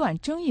西段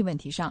争议问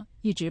题上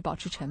一直保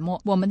持沉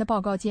默。我们的报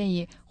告建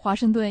议，华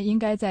盛顿应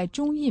该在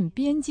中印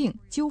边境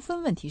纠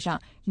纷问题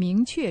上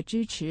明确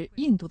支持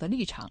印度的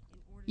立场，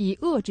以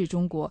遏制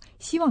中国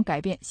希望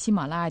改变喜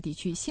马拉雅地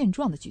区现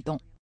状的举动。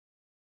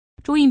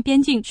中印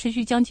边境持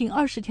续将近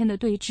20天的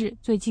对峙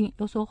最近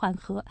有所缓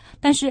和，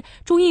但是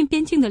中印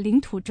边境的领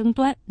土争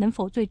端能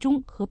否最终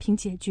和平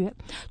解决？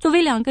作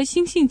为两个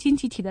新兴经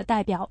济体的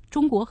代表，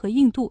中国和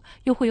印度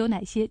又会有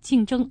哪些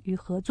竞争与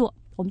合作？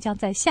我们将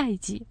在下一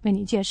集为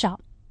您介绍。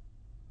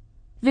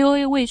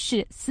VOA 卫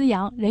视思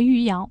阳、任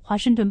于阳华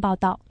盛顿报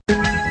道。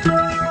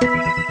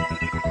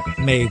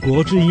美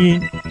国之音，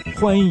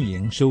欢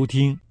迎收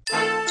听。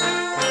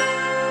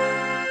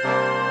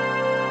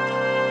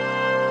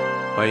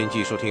欢迎继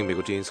续收听美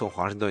国之音从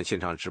华盛顿现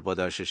场直播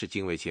的时事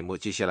经纬节目。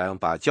接下来我们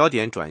把焦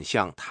点转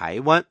向台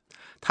湾。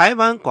台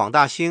湾广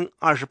大兴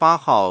28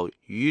号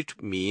渔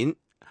民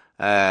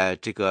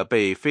这个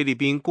被菲律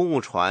宾公务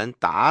船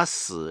打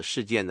死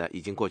事件呢，已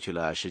经过去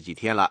了10几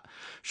天了。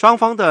双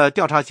方的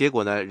调查结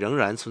果呢，仍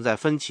然存在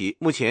分歧。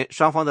目前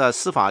双方的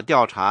司法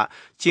调查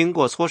经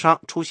过磋商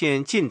出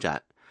现进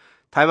展。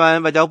台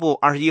湾外交部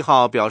21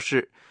号表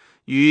示，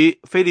与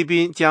菲律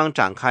宾将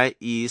展开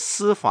以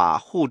司法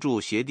互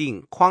助协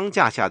定框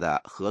架下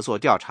的合作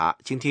调查。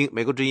请听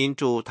美国之音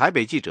驻台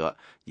北记者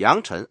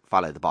杨晨发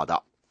来的报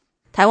道。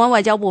台湾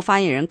外交部发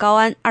言人高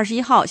安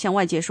21号向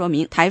外界说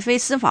明台菲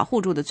司法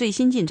互助的最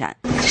新进展。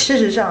事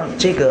实上，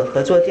这个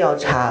合作调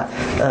查，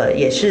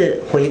也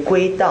是回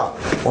归到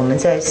我们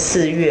在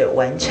4月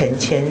完成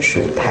签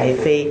署台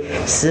菲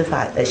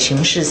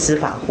刑事司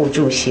法互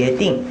助协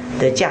定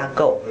的架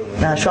构。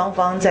那双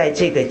方在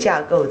这个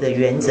架构的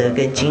原则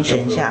跟精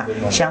神下，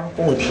相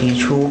互提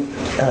出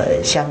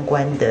相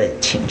关的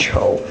请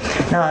求。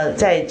那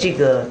在这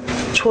个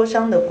磋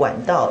商的管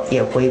道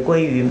也回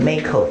归于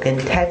MACO 跟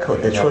TACO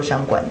的磋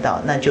商管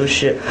道，那就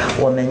是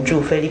我们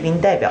驻菲律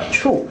宾代表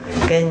处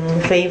跟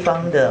菲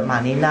方的马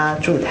尼拉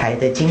驻台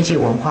的经济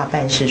文化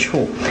办事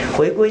处，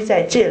回归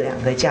在这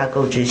2个架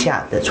构之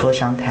下的磋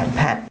商谈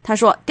判。他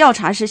说，调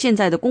查是现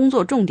在的工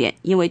作重点，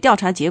因为调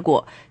查结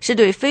果是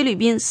对菲律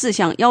宾4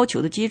项要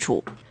求的基础。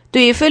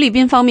对于菲律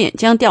宾方面，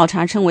将调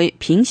查称为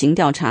平行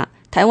调查，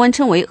台湾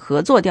称为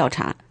合作调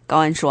查。高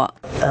安说，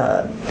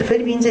菲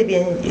律宾这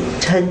边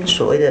称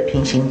所谓的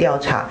平行调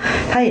查，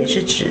它也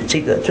是指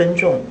这个尊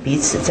重彼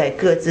此在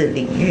各自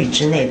领域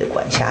之内的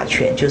管辖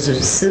权，就是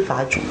司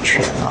法主权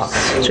啊。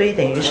所以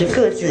等于是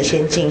各自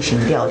先进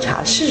行调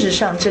查。事实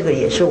上，这个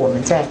也是我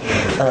们在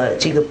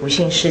这个不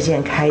幸事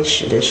件开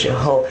始的时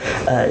候，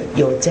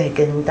有在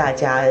跟大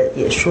家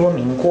也说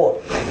明过，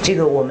这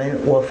个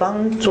我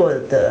方做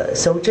的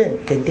搜证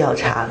跟调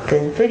查，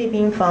跟菲律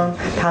宾方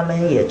他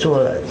们也做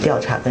了调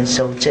查跟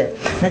搜证。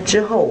那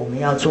之后我们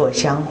要做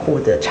相互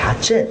的查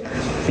证、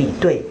比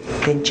对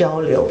跟交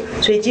流，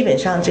所以基本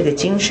上这个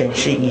精神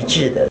是一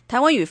致的。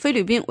台湾与菲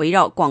律宾围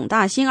绕广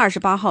大兴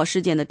28号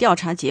事件的调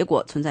查结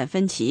果存在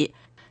分歧。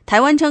台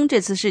湾称这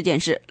次事件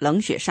是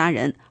冷血杀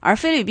人，而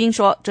菲律宾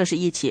说这是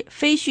一起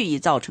非蓄意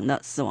造成的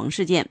死亡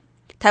事件。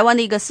台湾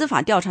的一个司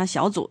法调查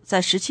小组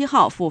在17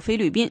号赴菲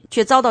律宾，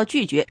却遭到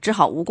拒绝，只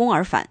好无功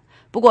而返。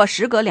不过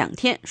时隔2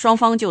天，双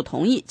方就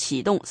同意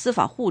启动司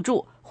法互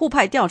助互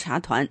派调查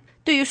团。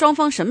对于双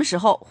方什么时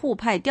候互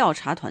派调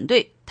查团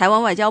队，台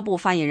湾外交部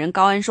发言人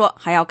高安说，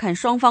还要看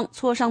双方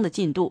磋商的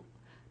进度。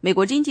美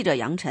国经记者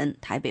杨晨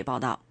台北报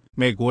道。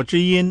美国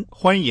之音，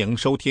欢迎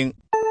收听。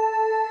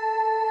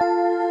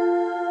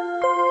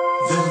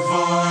The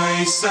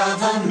Voice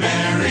of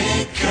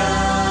America。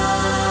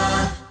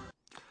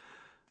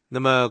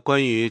 那么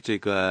关于这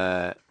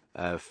个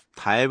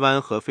台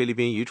湾和菲律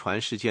宾渔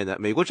船事件呢，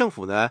美国政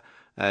府呢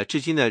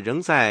至今呢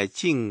仍在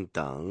静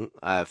等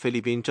菲律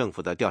宾政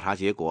府的调查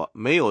结果，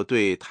没有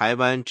对台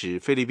湾指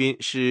菲律宾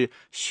是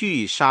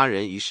蓄意杀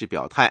人一事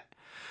表态。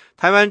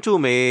台湾驻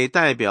美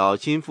代表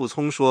金富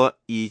聪说，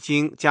已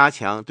经加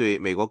强对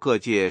美国各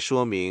界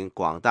说明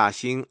广大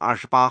兴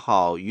28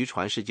号渔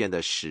船事件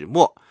的始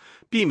末，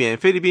避免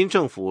菲律宾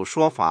政府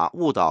说法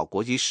误导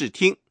国际视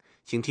听。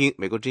请听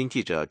美国之音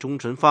记者钟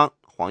纯芳、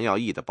黄耀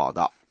义的报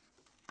道。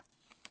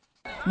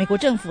美国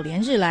政府连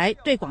日来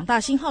对广大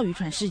兴号渔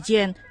船事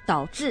件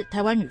导致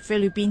台湾与菲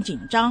律宾紧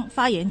张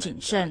发言谨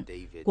慎，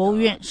国务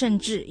院甚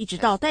至一直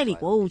到代理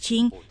国务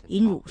卿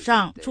尹汝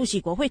尚出席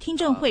国会听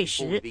证会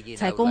时，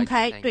才公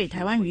开对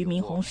台湾渔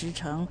民洪石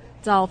成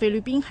遭菲律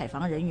宾海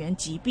防人员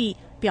击毙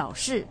表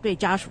示对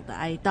家属的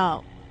哀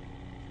悼。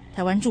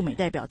台湾驻美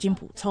代表金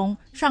溥聪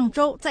上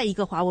周在一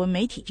个华文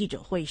媒体记者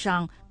会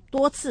上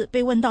多次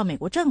被问到美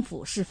国政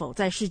府是否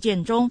在事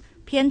件中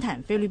偏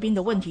袒菲律宾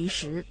的问题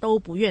时，都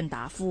不愿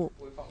答复。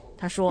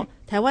他说，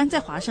台湾在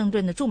华盛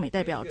顿的驻美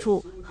代表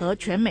处和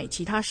全美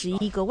其他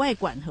11个外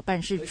馆和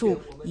办事处，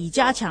已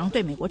加强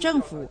对美国政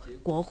府、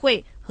国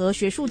会和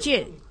学术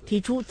界提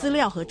出资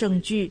料和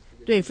证据，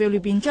对菲律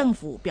宾政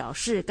府表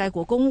示该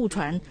国公务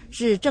船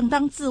是正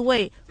当自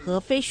卫和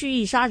非蓄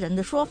意杀人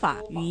的说法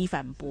予以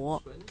反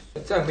驳。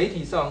在媒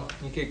体上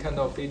你可以看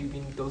到菲律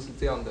宾都是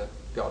这样的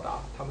表达，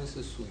他们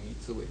是属于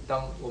自卫。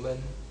当我们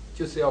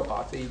就是要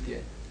把这一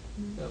点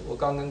我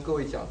刚跟各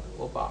位讲的，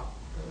我把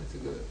这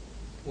个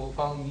我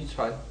方渔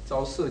船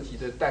遭涉及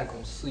的弹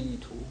孔示意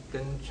图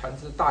跟船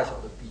只大小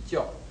的比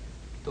较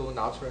都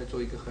拿出来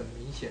做一个很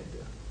明显的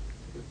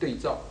这个对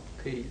照，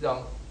可以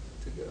让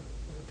这个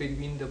菲律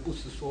宾的不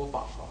实说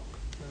法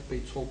被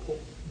戳破。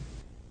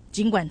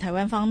尽管台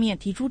湾方面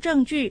提出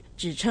证据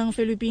指称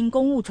菲律宾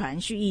公务船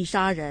蓄意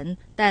杀人，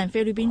但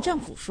菲律宾政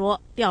府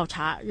说调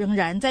查仍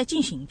然在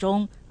进行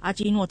中。阿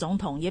基诺总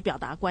统也表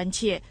达关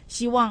切，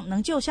希望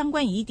能就相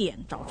关疑点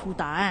找出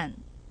答案。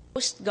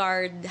Coast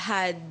Guard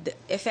had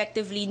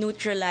effectively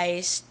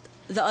neutralized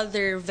the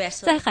other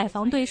vessel. 在海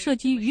防队射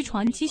击渔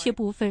船机械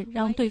部分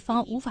让对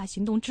方无法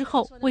行动之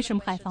后，为什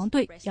么海防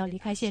队要离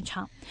开现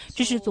场？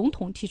这是总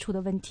统提出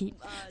的问题，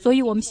所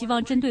以我们希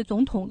望针对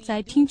总统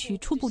在听取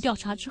初步调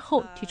查之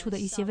后提出的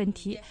一些问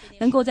题，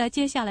能够在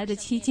接下来的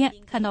期间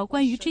看到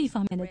关于这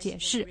方面的解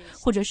释，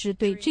或者是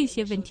对这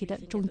些问题的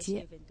终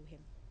结。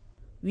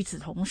与此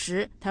同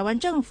时，台湾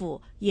政府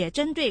也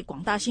针对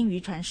广大兴渔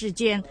船事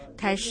件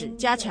开始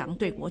加强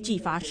对国际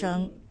发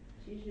声。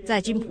在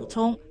金溥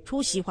聪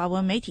出席华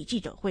文媒体记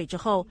者会之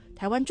后，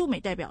台湾驻美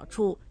代表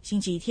处星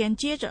期天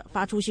接着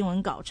发出新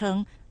闻稿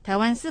称，台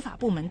湾司法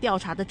部门调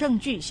查的证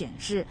据显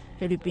示，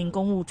菲律宾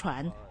公务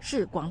船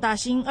是广大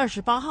兴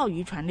28号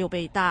渔船6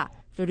倍大。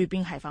菲律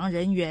宾海防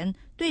人员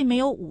对没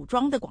有武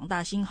装的广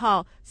大兴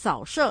号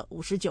扫射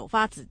59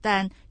发子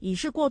弹，已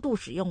是过度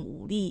使用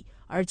武力，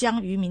而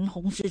将渔民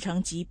洪石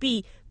成击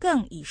毙，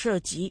更已涉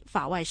及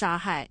法外杀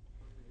害。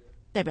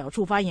代表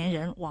处发言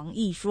人王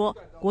毅说，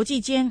国际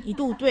间一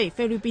度对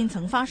菲律宾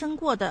曾发生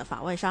过的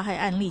法外杀害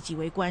案例极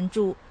为关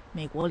注。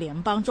美国联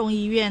邦众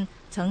议院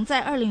曾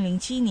在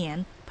2007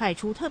年派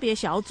出特别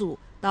小组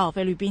到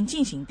菲律宾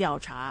进行调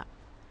查。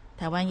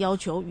台湾要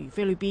求与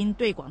菲律宾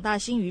对广大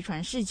兴渔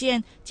船事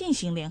件进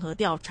行联合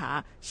调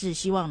查，是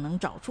希望能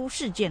找出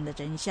事件的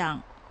真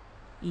相。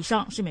以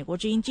上是美国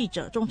之音记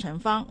者钟成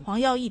芳、黄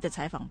耀义的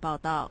采访报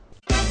道。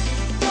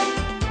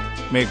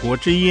美国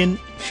之音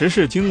时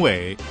事经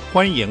纬，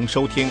欢迎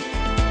收听。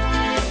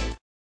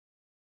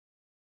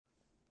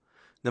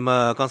那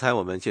么刚才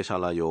我们介绍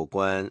了有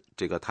关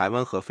这个台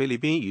湾和菲律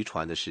宾渔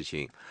船的事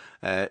情，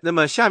那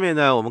么下面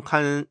呢，我们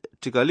看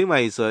这个另外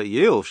一则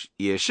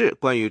也是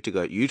关于这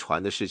个渔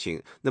船的事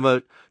情。那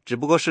么只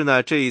不过是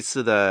呢，这一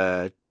次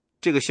的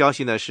这个消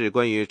息呢是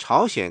关于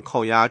朝鲜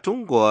扣押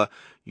中国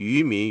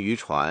渔民渔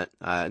船，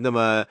那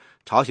么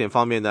朝鲜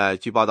方面呢，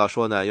据报道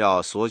说呢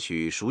要索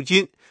取赎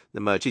金。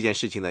那么这件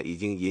事情呢已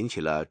经引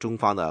起了中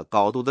方的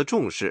高度的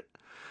重视，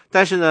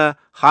但是呢，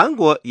韩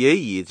国也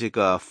以这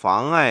个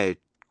妨碍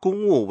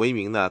公务为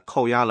名呢，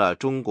扣押了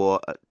中国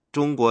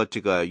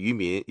这个渔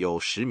民有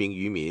10名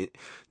渔民。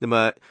那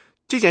么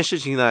这件事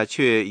情呢，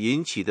却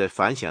引起的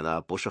反响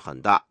呢不是很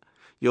大。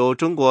有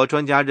中国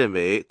专家认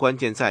为，关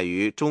键在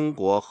于中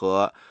国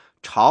和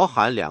朝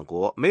韩两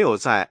国没有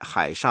在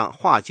海上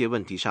划界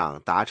问题上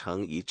达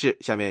成一致。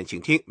下面请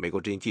听美国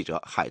之音记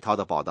者海涛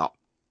的报道。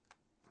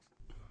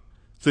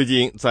最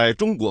近，在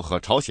中国和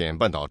朝鲜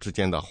半岛之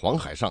间的黄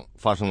海上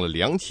发生了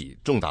2起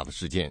重大的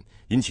事件，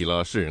引起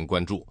了世人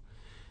关注。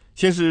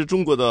先是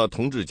中国的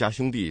同志家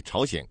兄弟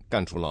朝鲜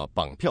干出了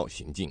绑票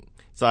行径，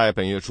在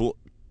本月初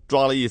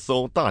抓了一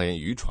艘大连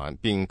渔船，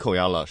并扣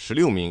押了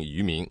16名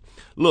渔民，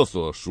勒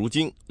索赎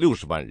金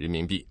60万人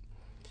民币。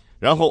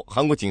然后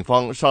韩国警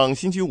方上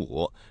星期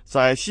五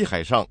在西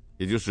海上，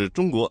也就是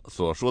中国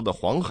所说的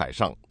黄海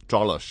上，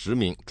抓了10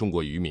名中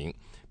国渔民，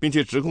并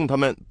且指控他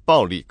们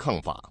暴力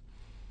抗法。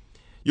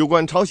有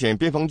关朝鲜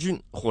边防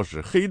军或是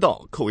黑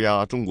道扣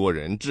押中国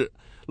人质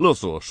勒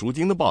索赎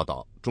金的报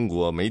道，中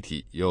国媒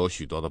体有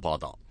许多的报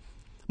道。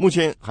目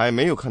前还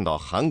没有看到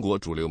韩国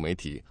主流媒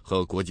体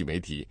和国际媒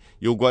体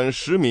有关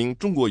10名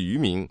中国渔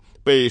民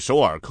被首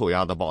尔扣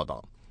押的报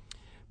道。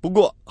不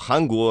过，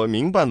韩国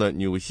民办的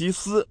纽西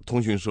斯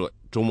通讯社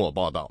周末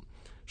报道，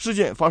事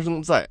件发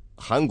生在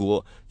韩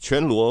国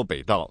全罗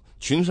北道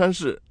群山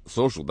市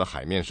所属的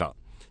海面上，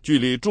距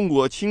离中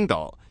国青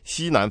岛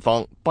西南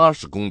方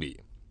80公里。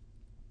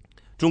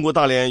中国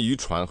大连渔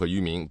船和渔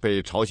民被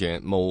朝鲜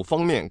某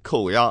方面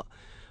扣押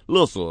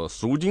勒索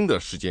赎金的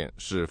事件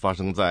是发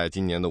生在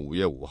今年的5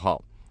月5号。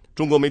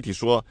中国媒体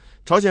说，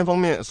朝鲜方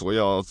面索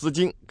要资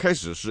金开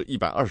始是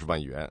120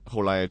万元，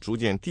后来逐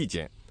渐递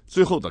减，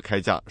最后的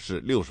开价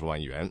是60万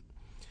元。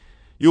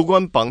有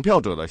关绑票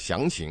者的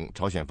详情，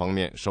朝鲜方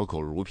面守口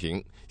如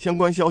瓶，相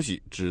关消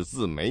息只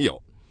字没有。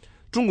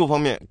中国方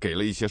面给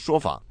了一些说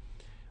法。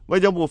外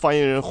交部发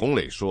言人洪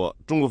磊说，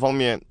中国方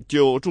面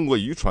就中国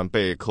渔船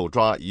被扣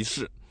抓一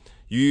事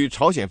与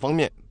朝鲜方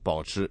面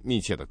保持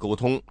密切的沟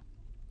通。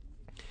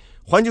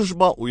环球时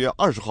报5月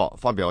20号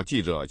发表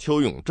记者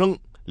邱永征、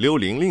刘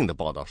玲玲的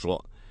报道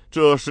说，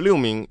这16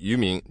名渔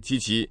民及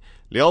其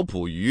辽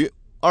浦渔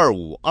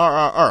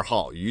25222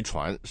号渔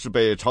船是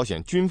被朝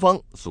鲜军方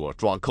所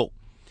抓扣，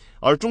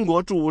而中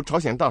国驻朝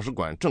鲜大使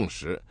馆证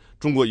实，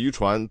中国渔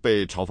船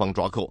被朝方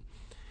抓扣。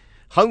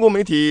韩国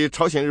媒体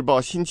朝鲜日报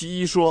星期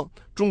一说，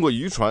中国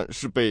渔船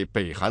是被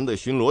北韩的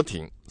巡逻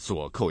艇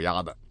所扣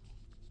押的。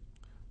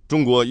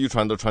中国渔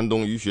船的船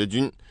东于学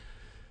军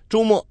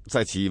周末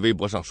在其微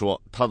博上说，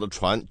他的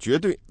船绝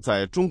对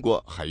在中国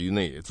海域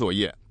内作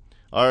业，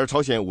而朝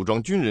鲜武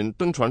装军人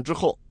登船之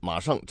后，马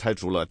上拆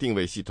除了定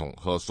位系统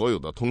和所有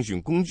的通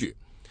讯工具，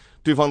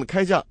对方的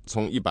开价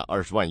从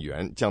120万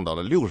元降到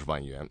了60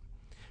万元。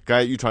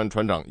该渔船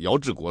船长姚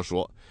志国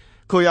说，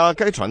扣押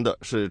该船的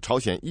是朝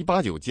鲜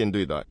189舰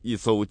队的一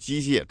艘机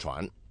械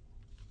船。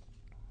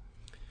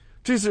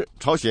这次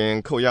朝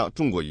鲜扣押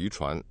中国渔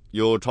船，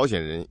有朝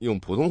鲜人用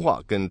普通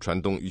话跟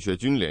船东于学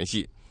军联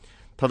系，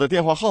他的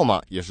电话号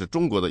码也是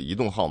中国的移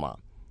动号码。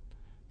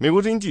美国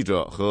之音记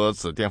者和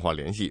此电话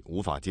联系无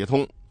法接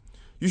通。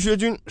于学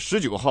军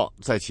19号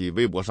在其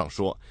微博上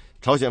说，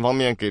朝鲜方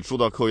面给出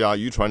的扣押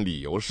渔船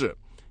理由是，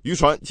渔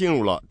船进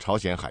入了朝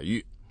鲜海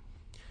域。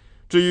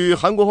至于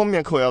韩国方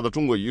面扣押的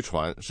中国渔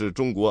船是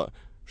中国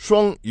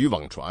双渔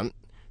网船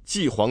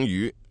冀黄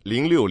鱼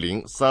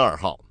06032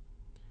号。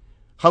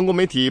韩国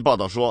媒体报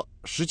道说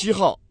，17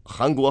号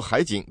韩国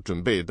海警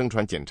准备登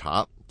船检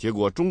查，结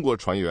果中国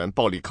船员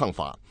暴力抗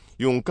法，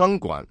用钢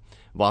管、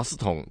瓦斯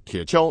桶、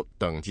铁锹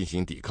等进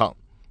行抵抗，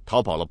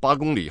逃跑了8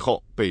公里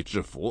后被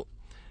制服。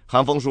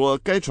韩方说，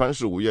该船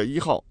是5月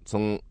1号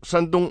从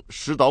山东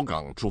石岛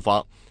港出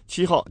发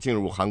，7号进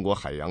入韩国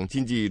海洋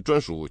经济专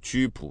属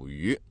区捕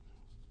鱼。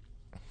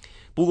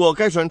不过，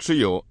该船持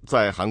有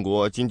在韩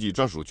国经济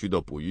专属区的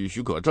捕鱼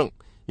许可证，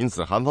因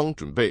此韩方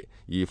准备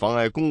以妨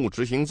碍公务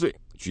执行罪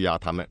拘押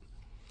他们。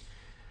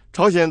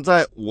朝鲜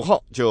在5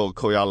号就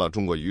扣押了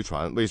中国渔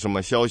船，为什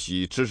么消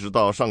息迟迟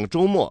到上个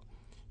周末，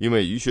因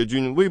为于学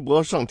军微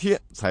博上贴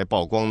才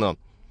曝光呢？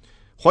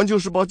环球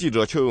时报记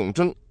者邱永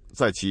贞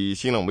在其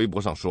新浪微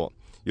博上说，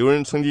有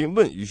人曾经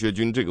问于学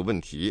军这个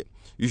问题，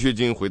于学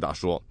军回答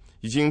说，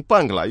已经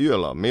半个来月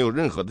了，没有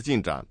任何的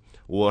进展，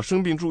我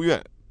生病住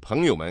院，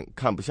朋友们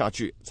看不下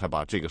去，才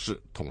把这个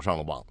事捅上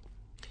了网。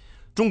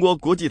中国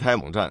国际台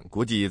网站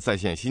国际在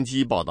线星期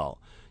一报道，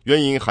援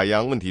引海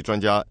洋问题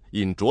专家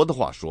尹卓的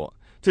话说，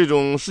这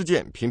种事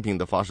件频频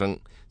的发生，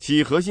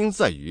其核心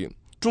在于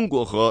中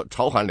国和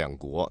朝韩两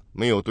国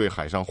没有对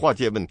海上划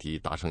界问题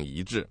达成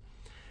一致。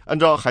按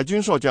照海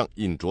军少将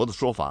尹卓的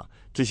说法，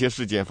这些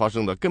事件发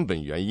生的根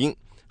本原因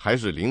还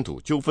是领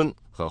土纠纷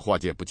和划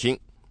界不清。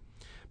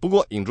不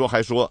过尹卓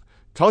还说，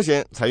朝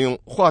鲜采用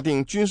划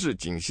定军事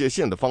警戒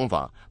线的方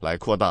法来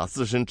扩大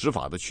自身执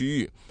法的区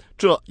域，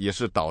这也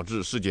是导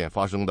致事件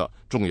发生的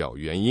重要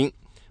原因。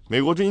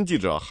美国之音记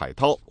者海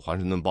涛华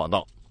盛顿报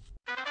道。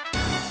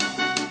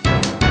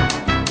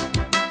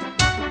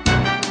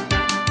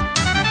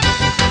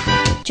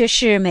这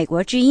是美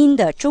国之音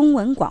的中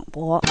文广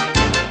播。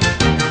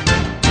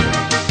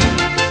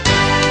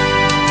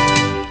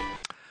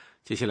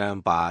接下来我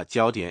们把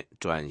焦点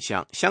转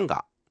向香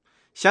港。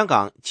香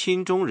港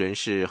亲中人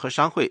士和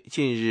商会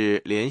近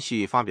日连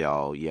续发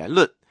表言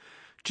论，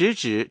直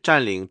指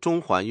占领中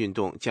环运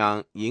动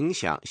将影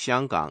响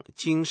香港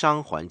经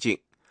商环境，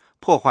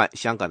破坏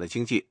香港的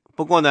经济。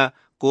不过呢，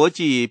国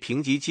际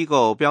评级机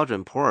构标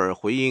准普尔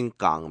回应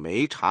港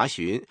媒查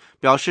询，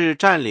表示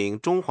占领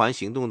中环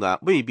行动的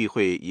未必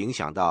会影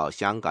响到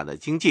香港的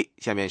经济。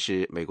下面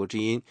是美国之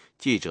音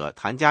记者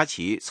谭佳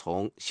琪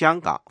从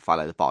香港发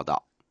来的报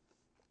道。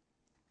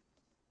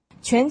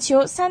全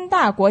球3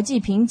大国际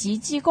评级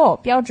机构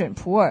标准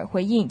普尔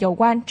回应有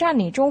关占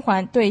领中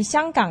环对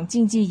香港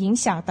经济影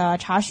响的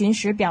查询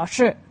时表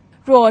示，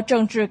若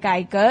政治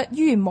改革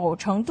于某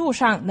程度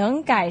上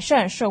能改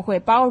善社会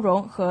包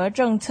容和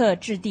政策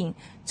制定，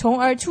从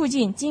而促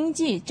进经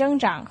济增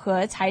长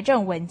和财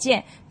政稳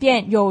健，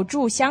便有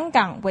助香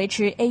港维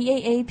持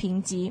AAA 评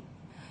级。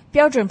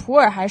标准普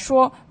尔还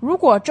说，如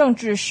果政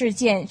治事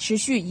件持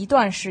续一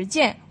段时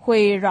间，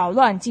会扰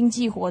乱经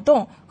济活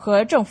动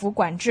和政府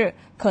管制，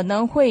可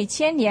能会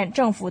牵连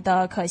政府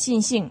的可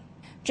信性。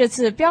这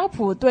次标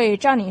普对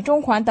占领中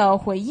环的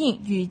回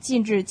应与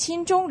近日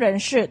亲中人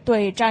士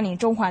对占领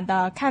中环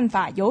的看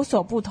法有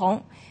所不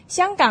同。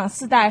香港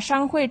4大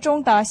商会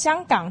中的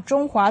香港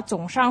中华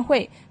总商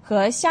会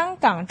和香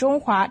港中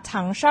华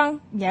厂商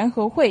联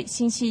合会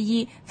星期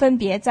一分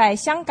别在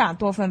香港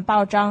多份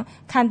报章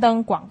刊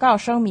登广告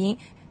声明，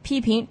批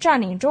评占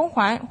领中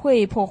环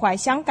会破坏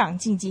香港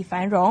经济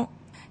繁荣。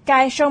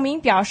该声明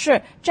表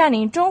示，占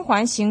领中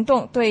环行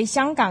动对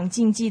香港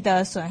经济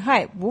的损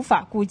害无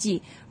法估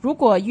计，如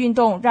果运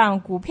动让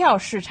股票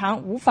市场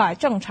无法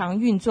正常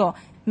运作，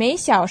每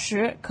小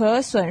时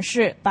可损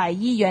失100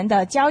亿元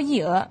的交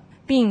易额，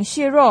并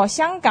削弱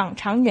香港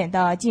长远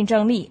的竞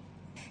争力。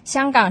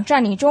香港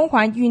占领中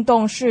环运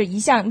动是一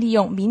项利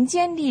用民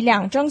间力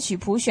量争取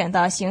普选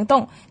的行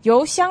动，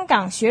由香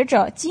港学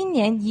者今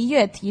年1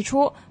月提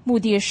出，目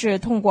的是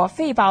通过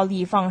非暴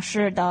力方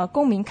式的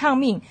公民抗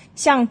命，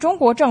向中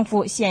国政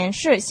府显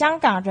示香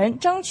港人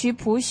争取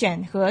普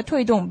选和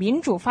推动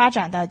民主发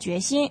展的决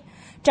心。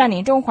占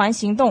领中环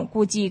行动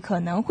估计可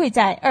能会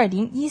在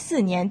2014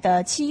年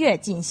的7月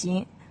进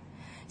行。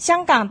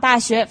香港大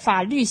学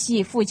法律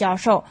系副教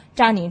授、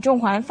占领中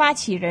环发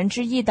起人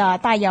之一的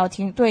戴耀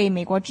廷对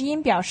美国之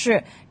音表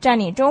示，占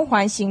领中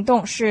环行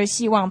动是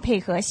希望配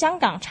合香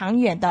港长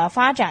远的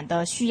发展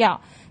的需要。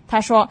他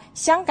说，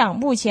香港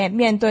目前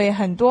面对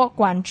很多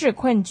管制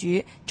困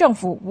局，政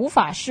府无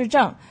法施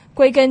政，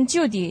归根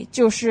究底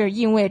就是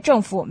因为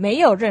政府没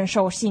有認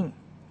受性。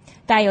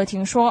戴耀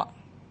廷說，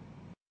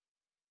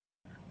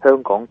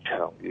香港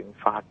長遠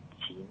發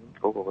展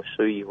嗰個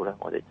需要咧，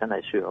我哋真係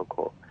需要一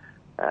個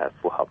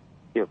符合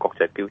呢個國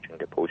際標準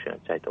嘅普選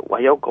制度，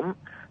唯有咁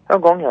香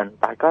港人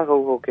大家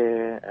嗰個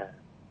嘅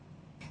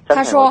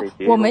他說，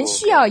我們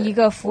需要一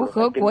個符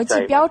合國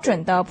際標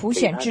準的普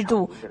選制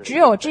度，只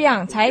有這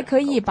樣才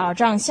可以保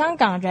障香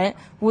港人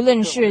無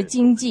論是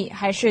經濟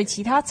還是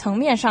其他層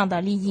面上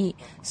的利益。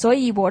所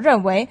以我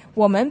認為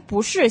我們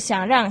不是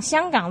想讓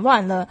香港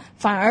亂了，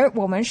反而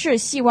我們是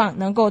希望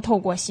能夠透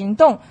過行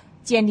動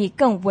建立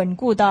更穩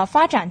固的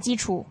發展基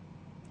礎。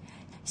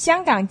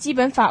香港基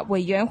本法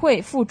委員會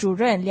副主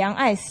任梁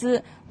愛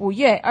詩5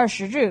月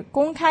20日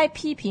公開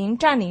批評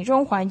佔領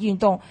中環運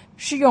動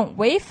是用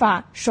違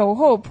法守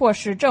候迫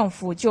使政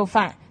府就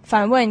範，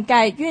反問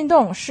該運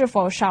動是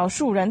否少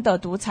數人的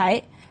獨裁。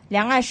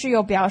梁愛詩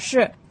又表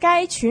示，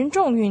該群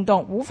眾運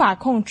動無法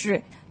控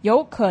制，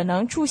有可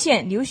能出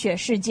現流血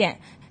事件，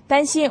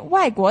擔心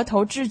外國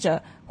投資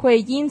者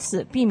會因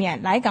此避免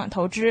來港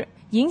投資。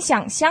影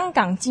响香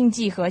港经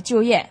济和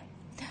就业。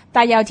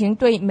戴耀廷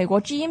对美国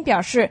之音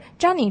表示，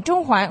占领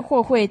中环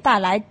或会带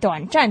来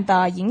短暂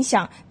的影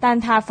响，但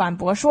他反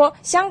驳说，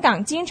香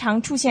港经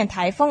常出现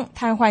台风，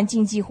瘫痪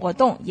经济活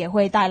动也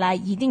会带来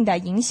一定的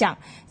影响。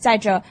再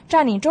者，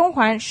占领中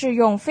环是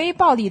用非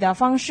暴力的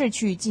方式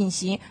去进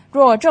行，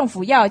若政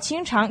府要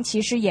清场，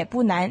其实也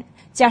不难。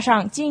加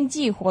上经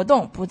济活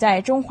动不在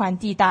中环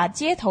地大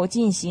街头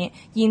进行，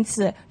因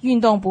此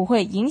运动不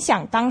会影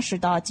响当时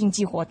的经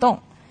济活动。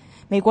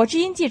美国之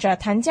音记者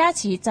谭佳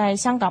琪在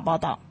香港报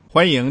道。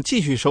欢迎继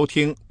续收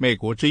听美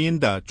国之音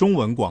的中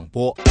文广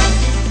播。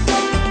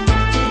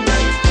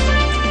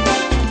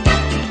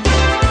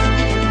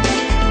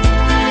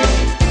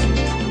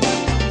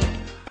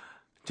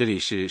这里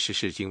是时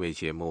事经纬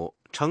节目。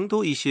成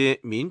都一些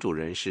民主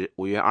人士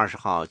5月20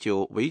号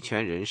就维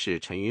权人士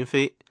陈云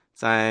飞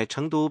在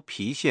成都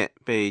郫县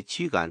被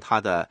驱赶他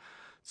的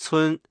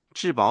村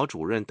治保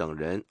主任等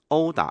人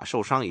殴打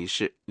受伤一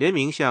事，联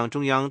名向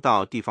中央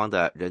到地方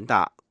的人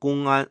大、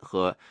公安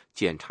和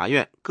检察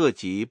院各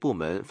级部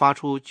门发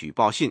出举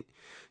报信，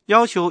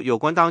要求有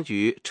关当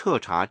局彻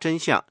查真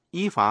相，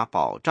依法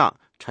保障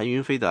陈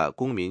云飞的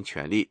公民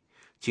权利。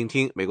请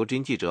听美国之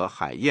音记者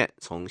海燕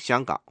从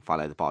香港发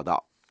来的报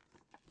道。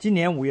今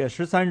年5月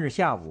13日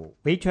下午，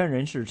维权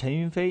人士陈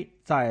云飞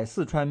在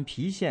四川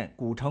郫县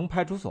古城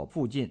派出所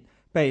附近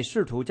被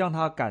试图将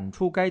他赶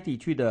出该地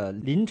区的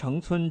临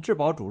城村治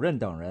保主任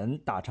等人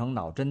打成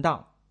脑震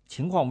荡，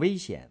情况危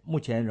险，目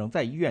前仍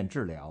在医院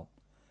治疗。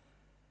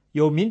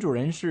有民主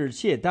人士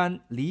谢丹、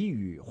李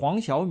宇、黄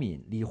小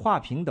敏、李化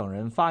平等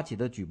人发起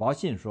的举报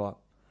信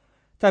说，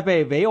在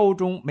被围殴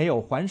中没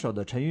有还手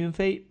的陈云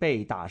飞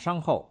被打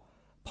伤后，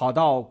跑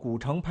到古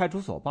城派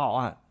出所报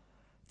案，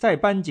在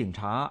班警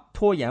察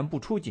拖延不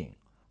出警，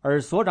而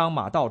所长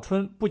马道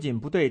春不仅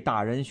不对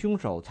打人凶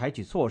手采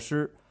取措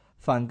施，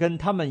反跟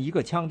他们一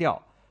个腔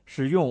调，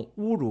使用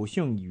侮辱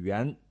性语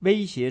言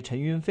威胁陈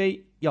云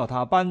飞，要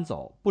他搬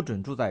走，不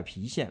准住在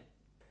郫县。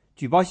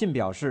举报信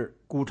表示，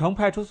古城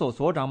派出所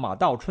所长马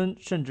道春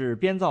甚至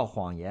编造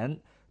谎言，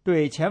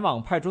对前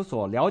往派出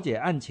所了解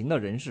案情的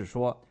人士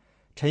说，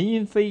陈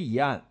云飞一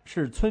案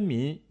是村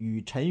民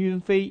与陈云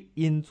飞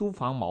因租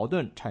房矛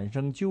盾产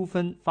生纠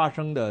纷发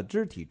生的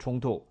肢体冲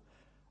突，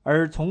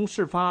而从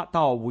事发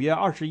到5月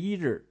21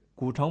日，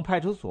古城派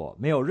出所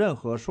没有任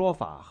何说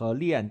法和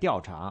立案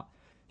调查，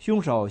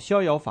凶手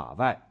逍遥法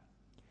外。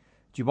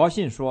举报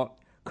信说，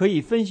可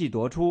以分析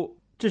得出，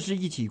这是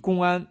一起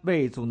公安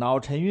为阻挠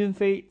陈云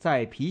飞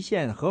在郫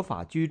县合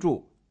法居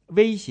住，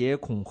威胁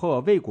恐吓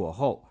未果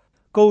后，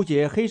勾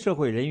结黑社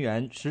会人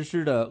员实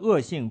施的恶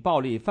性暴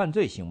力犯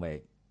罪行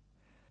为。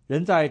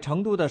人在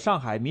成都的上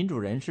海民主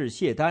人士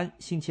谢丹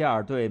星期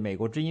二对美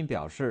国之音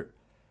表示，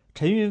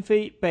陈云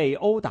飞被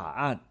殴打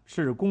案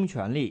是公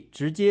权力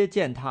直接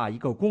践踏一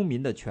个公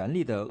民的权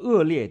利的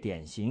恶劣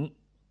典型。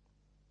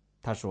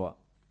他说，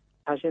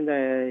他现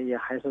在也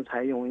还是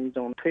采用一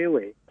种推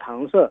诿、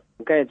搪塞、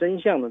盖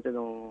真相的这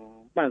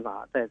种办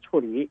法在处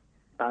理。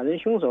打人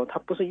凶手他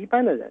不是一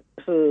般的人，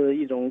是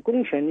一种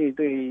公权力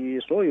对于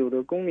所有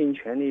的公民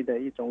权利的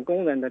一种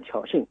公然的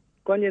挑衅，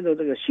关键的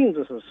这个性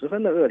质是十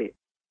分的恶劣。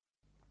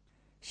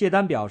谢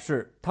丹表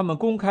示，他们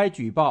公开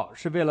举报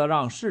是为了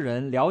让世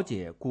人了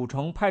解古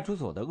城派出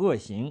所的恶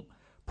行，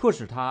迫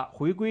使他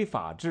回归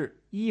法治，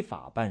依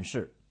法办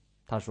事。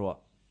他说，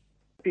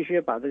必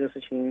须把这个事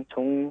情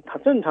从他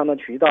正常的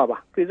渠道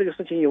吧，对这个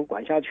事情有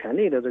管辖权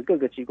力的这各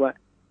个机关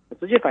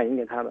直接反映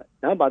给他们，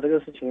然后把这个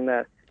事情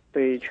呢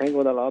对全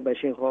国的老百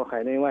姓和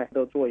海内外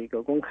都做一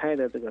个公开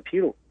的这个披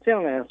露，这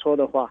样来说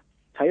的话，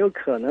才有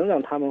可能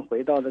让他们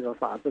回到这个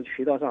法治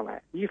渠道上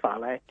来，依法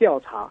来调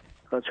查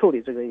和处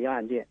理这个一个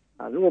案件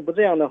啊。如果不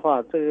这样的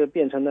话，这个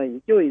变成了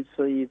又一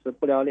次一直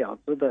不了了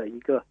之的一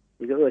个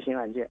恶性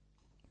案件。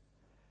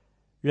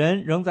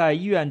人仍在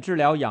医院治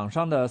疗养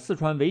伤的四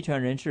川维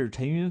权人士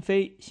陈云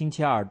飞星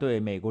期二对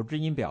美国之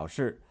音表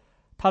示，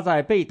他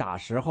在被打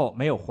时候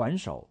没有还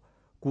手，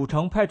古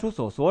城派出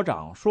所所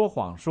长说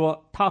谎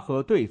说他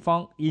和对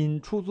方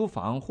因出租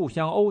房互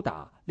相殴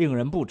打，令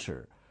人不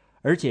齿，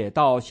而且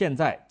到现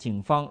在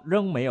警方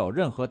仍没有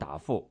任何答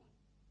复。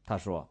他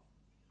说，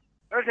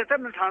而且这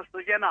么长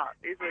时间了，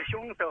一直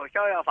凶手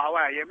逍遥法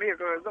外，也没有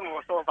个任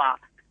何说法。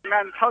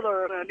按操作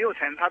流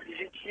程，他必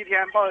须7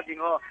天报警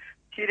后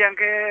7天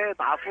给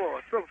答复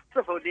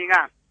是否定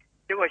案，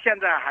结果现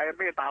在还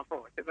没有答复，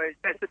这个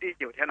这是第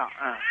9天了，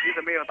一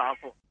直没有答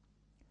复。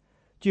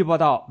据报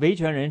道，维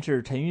权人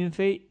士陈云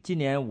飞今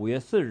年5月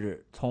4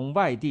日从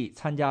外地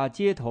参加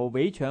街头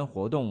维权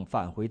活动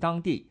返回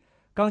当地，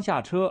刚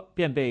下车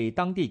便被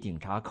当地警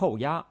察扣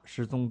押，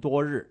失踪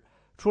多日。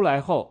出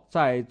来后，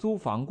在租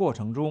房过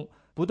程中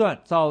不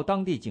断遭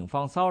当地警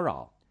方骚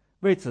扰，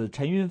为此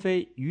陈云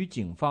飞与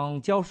警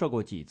方交涉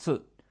过几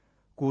次。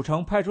古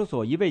城派出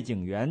所一位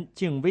警员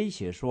竟威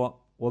胁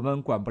说，我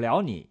们管不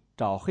了你，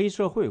找黑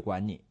社会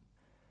管你。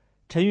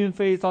陈云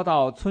飞遭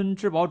到村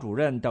治保主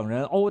任等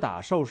人殴打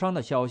受伤的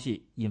消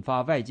息引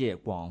发外界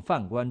广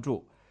泛关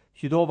注，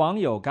许多网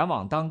友赶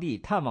往当地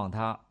探望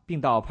他，并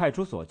到派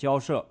出所交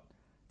涉。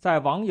在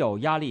网友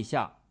压力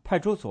下，派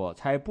出所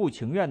才不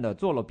情愿地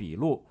做了笔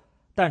录，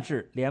但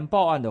是连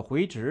报案的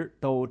回执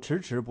都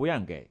迟迟不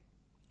愿给。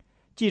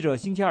记者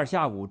星期二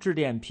下午致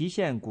电郫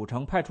县古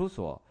城派出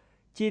所，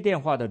接电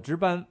话的值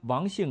班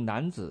王姓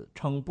男子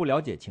称不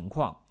了解情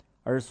况，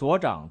而所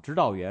长、指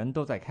导员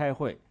都在开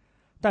会，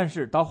但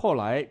是到后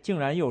来竟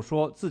然又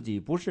说自己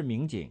不是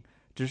民警，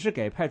只是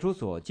给派出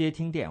所接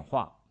听电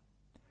话。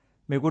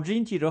美国之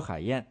音记者海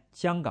燕，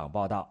香港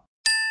报道。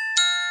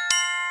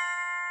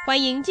欢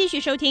迎继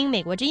续收听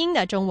美国之音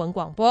的中文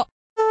广播。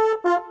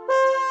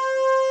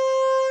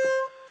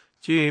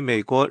据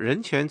美国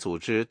人权组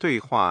织对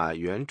话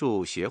援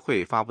助协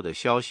会发布的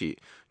消息，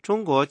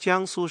中国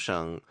江苏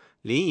省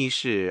临沂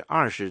市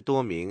20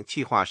多名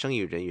计划生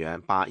育人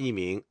员把一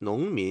名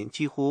农民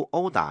几乎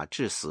殴打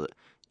致死，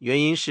原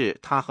因是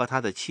他和他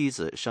的妻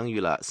子生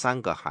育了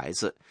3个孩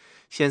子，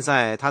现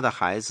在他的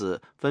孩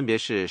子分别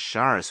是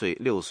12岁、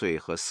6岁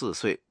和4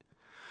岁。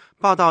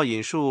报道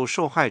引述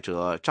受害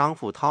者张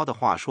富涛的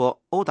话说，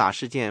殴打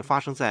事件发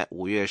生在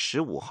5月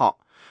15号，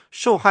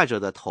受害者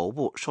的头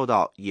部受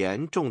到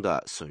严重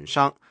的损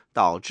伤，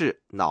导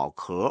致脑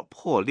壳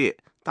破裂、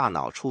大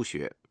脑出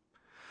血。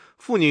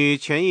妇女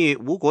权益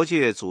无国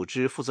界组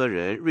织负责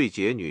人瑞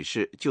杰女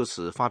士就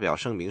此发表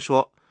声明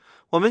说，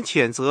我们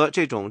谴责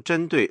这种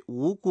针对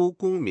无辜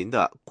公民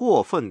的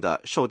过分的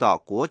受到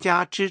国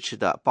家支持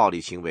的暴力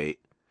行为。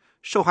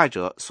受害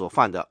者所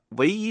犯的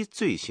唯一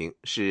罪行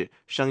是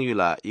生育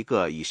了1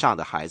个以上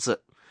的孩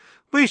子。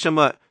为什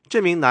么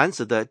这名男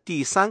子的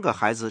第3个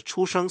孩子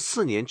出生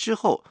4年之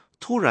后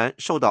突然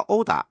受到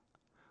殴打？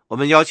我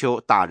们要求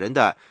打人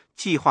的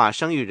计划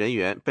生育人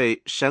员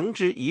被绳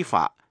之以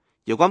法，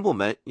有关部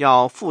门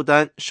要负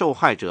担受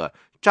害者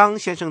张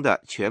先生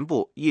的全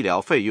部医疗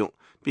费用，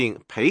并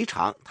赔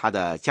偿他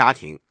的家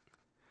庭。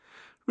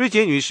瑞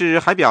杰女士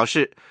还表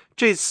示，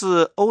这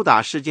次殴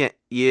打事件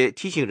也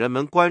提醒人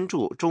们关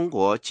注中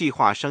国计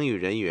划生育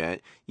人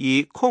员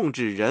以控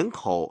制人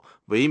口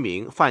为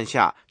名犯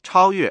下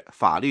超越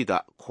法律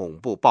的恐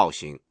怖暴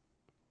行。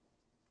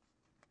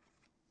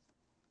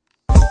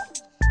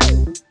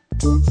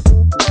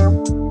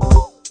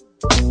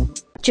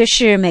这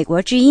是美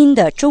国之音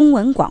的中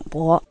文广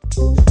播。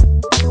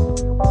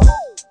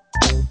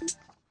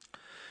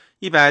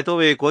100多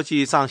位国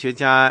际藏学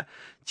家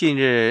近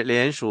日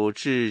联署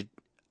致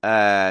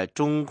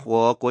中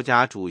国国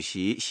家主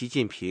席习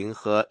近平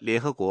和联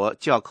合国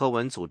教科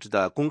文组织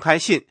的公开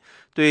信，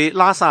对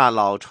拉萨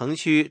老城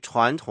区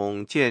传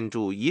统建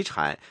筑遗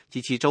产及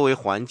其周围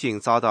环境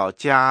遭到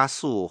加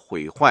速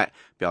毁坏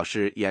表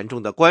示严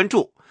重的关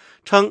注，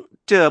称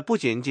这不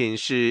仅仅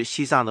是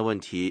西藏的问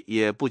题，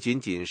也不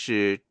仅仅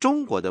是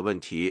中国的问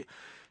题，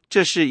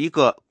这是一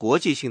个国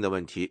际性的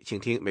问题。请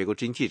听美国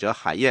之音记者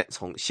海燕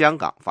从香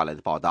港发来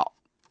的报道。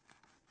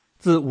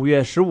自5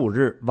月15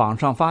日网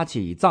上发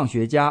起藏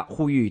学家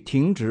呼吁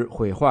停止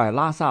毁坏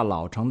拉萨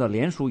老城的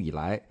联署以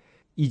来，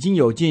已经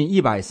有近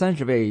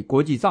130位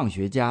国际藏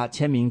学家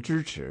签名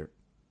支持。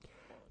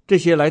这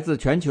些来自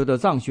全球的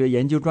藏学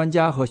研究专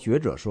家和学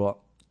者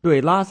说，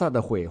对拉萨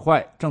的毁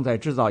坏正在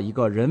制造一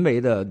个人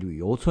为的旅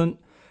游村，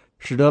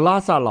使得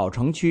拉萨老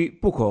城区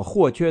不可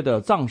或缺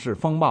的藏式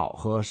风貌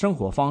和生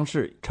活方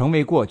式成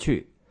为过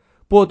去，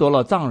剥夺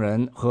了藏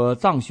人和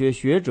藏学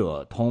学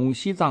者同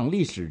西藏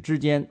历史之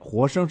间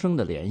活生生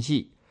的联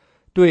系，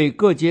对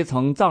各阶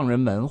层藏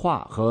人文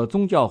化和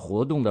宗教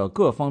活动的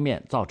各方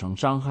面造成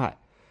伤害，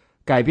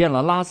改变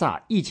了拉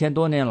萨1000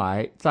多年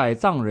来在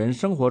藏人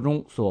生活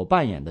中所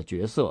扮演的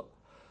角色，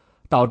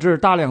导致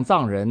大量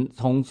藏人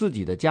从自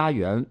己的家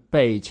园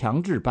被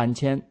强制搬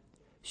迁，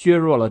削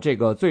弱了这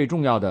个最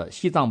重要的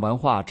西藏文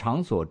化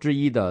场所之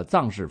一的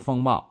藏式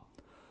风貌。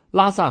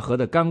拉萨河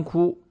的干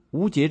枯、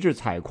无节制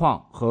采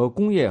矿和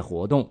工业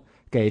活动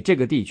给这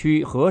个地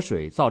区河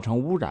水造成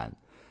污染，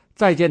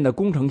在建的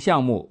工程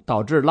项目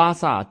导致拉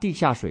萨地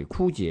下水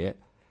枯竭，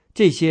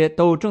这些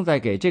都正在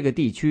给这个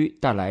地区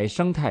带来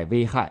生态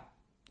危害。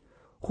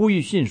呼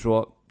吁信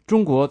说，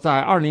中国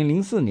在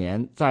2004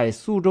年在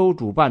苏州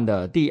主办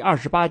的第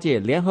28届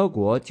联合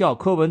国教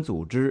科文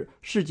组织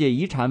世界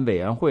遗产委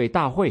员会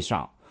大会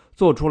上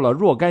做出了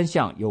若干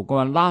项有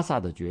关拉萨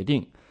的决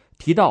定，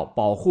提到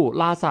保护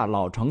拉萨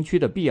老城区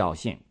的必要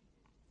性。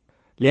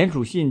联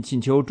署信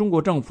请求中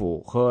国政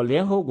府和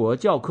联合国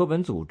教科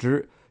文组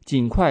织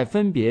尽快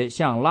分别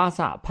向拉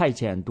萨派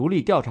遣独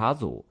立调查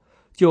组，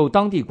就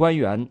当地官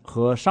员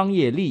和商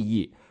业利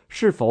益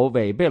是否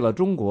违背了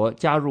中国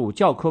加入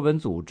教科文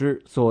组织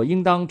所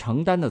应当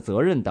承担的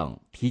责任等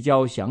提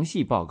交详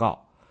细报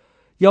告，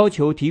要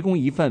求提供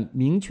一份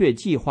明确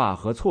计划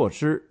和措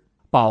施，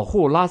保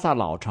护拉萨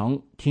老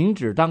城，停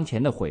止当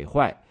前的毁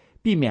坏，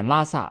避免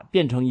拉萨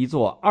变成一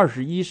座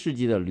21世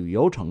纪的旅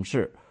游城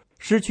市，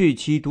失去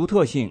其独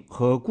特性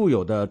和固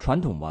有的传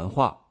统文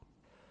化。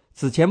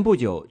此前不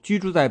久，居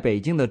住在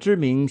北京的知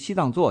名西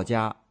藏作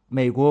家、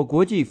美国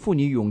国际妇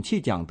女勇气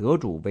奖得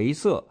主维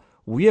瑟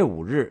5月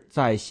5日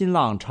在新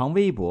浪长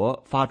微博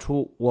发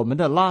出我们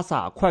的拉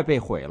萨快被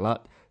毁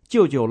了，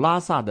救救拉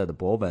萨的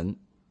博文，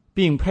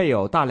并配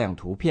有大量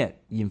图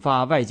片，引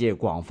发外界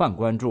广泛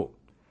关注。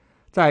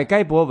在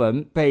该博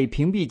文被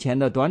屏蔽前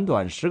的短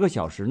短10个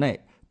小时内，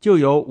就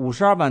有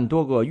52万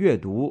多个阅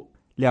读、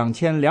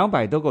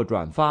2200多个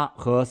转发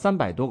和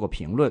300多个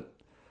评论。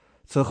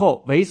此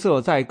后，维瑟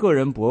在个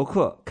人博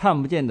客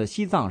看不见的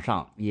西藏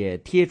上也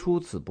贴出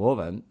此博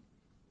文。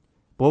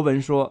博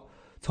文说，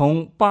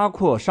从八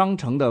廓商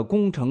城的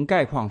工程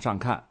概况上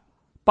看，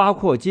八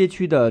廓街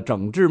区的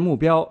整治目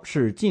标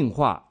是净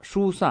化、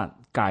疏散、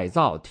改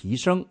造、提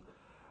升，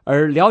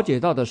而了解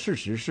到的事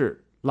实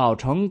是，老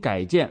城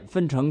改建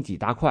分成几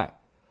大块，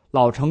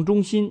老城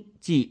中心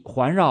即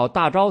环绕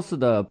大昭寺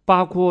的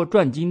八廓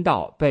转经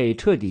道被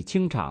彻底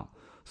清场，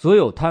所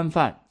有摊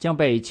贩将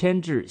被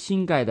迁至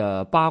新盖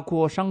的八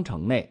廓商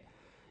城内，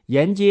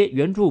沿街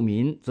原住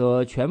民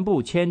则全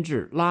部迁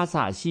至拉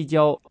萨西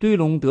郊堆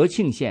龙德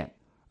庆县，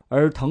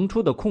而腾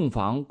出的空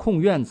房、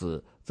空院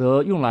子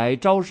则用来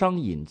招商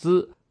引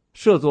资，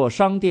设作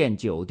商店、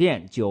酒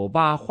店、酒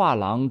吧、画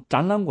廊、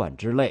展览馆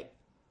之类。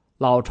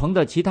老城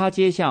的其他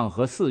街巷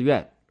和寺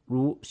院，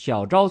如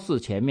小昭寺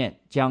前面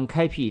将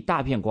开辟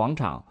大片广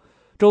场，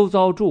周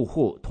遭住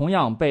户同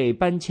样被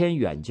搬迁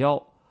远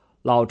郊。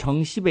老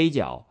城西北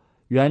角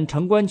原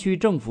城关区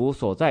政府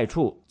所在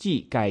处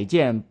即改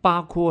建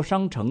八廓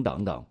商城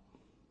等等。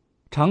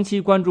长期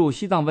关注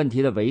西藏问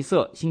题的维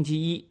瑟星期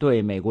一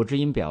对美国之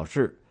音表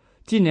示，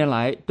近年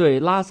来对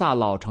拉萨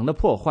老城的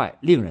破坏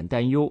令人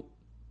担忧。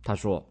他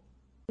说，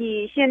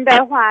以现代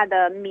化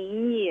的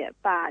名义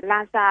把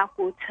拉萨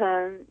古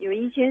城有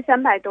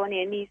1300多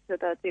年历史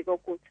的这个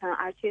古城，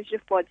而且是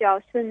佛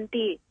教圣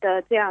地的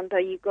这样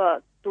的一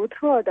个独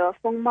特的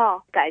风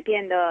貌改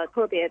变的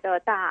特别的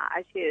大，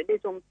而且那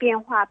种变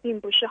化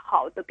并不是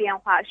好的变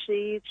化，是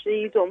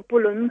一种不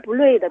伦不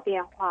类的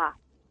变化。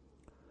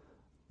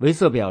维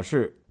瑟表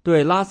示，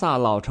对拉萨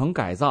老城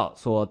改造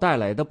所带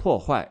来的破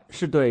坏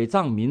是对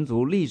藏民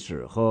族历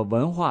史和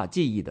文化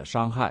记忆的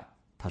伤害。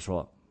他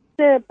说，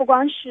这不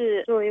光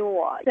是作为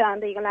我这样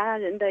的一个拉萨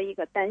人的一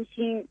个担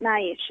心，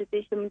那也是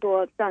对这么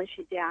多藏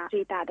学家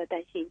最大的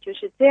担心，就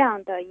是这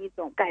样的一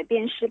种改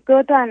变是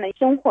割断了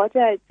生活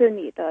在这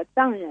里的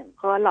藏人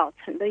和老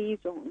城的一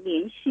种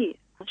联系，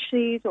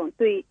是一种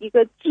对一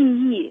个记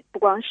忆，不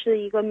光是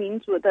一个民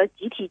族的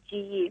集体记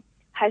忆，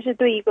还是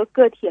对一个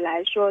个体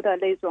来说的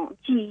那种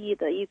记忆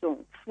的一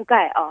种覆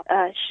盖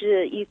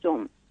是一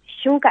种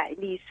修改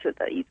历史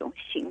的一种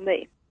行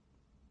为。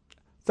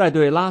在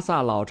对拉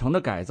萨老城的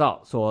改造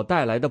所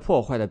带来的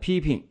破坏的批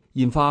评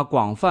引发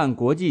广泛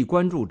国际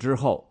关注之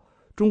后，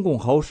中共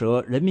喉舌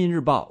《人民日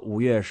报》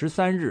5月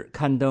13日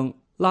刊登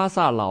拉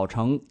萨老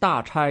城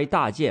大拆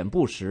大建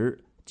不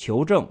实，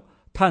求证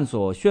探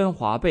索喧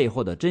哗背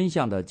后的真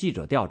相的记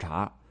者调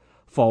查，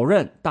否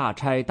认大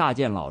拆大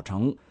建老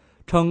城，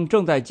称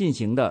正在进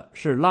行的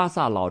是拉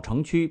萨老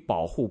城区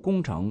保护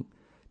工程，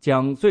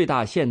将最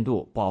大限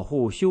度保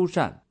护修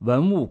缮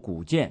文物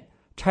古建，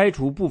拆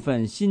除部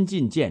分新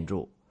进建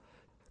筑。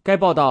该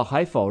报道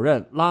还否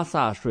认拉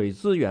萨水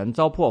资源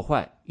遭破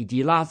坏，以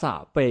及拉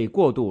萨被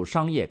过度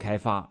商业开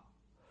发。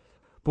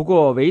不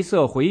过维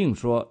瑟回应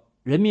说，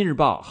人民日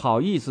报好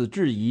意思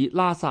质疑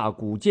拉萨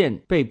古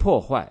建被破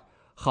坏，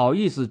好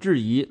意思质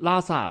疑拉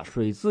萨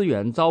水资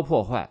源遭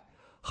破坏，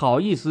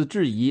好意思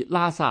质疑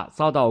拉萨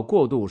遭到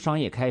过度商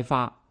业开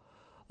发。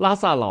拉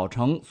萨老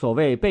城所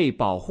谓被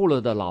保护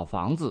了的老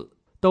房子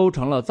都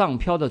成了藏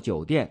漂的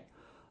酒店。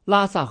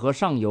拉萨河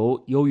上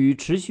游由于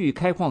持续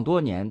开矿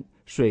多年，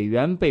水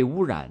源被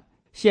污染，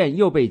现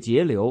又被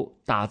截流，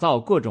打造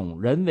各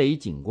种人为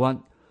景观。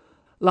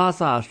拉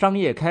萨商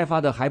业开发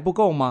的还不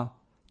够吗？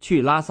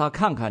去拉萨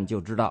看看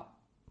就知道。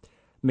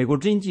美国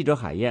之音记者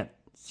海燕，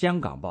香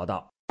港报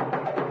道。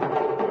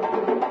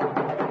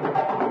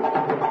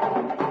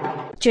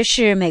这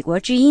是美国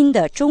之音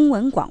的中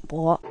文广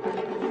播。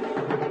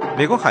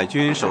美国海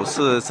军首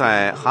次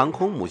在航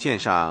空母舰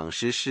上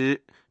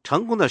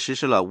成功地实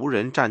施了无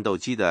人战斗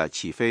机的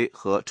起飞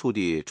和触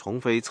地重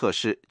飞测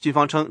试。军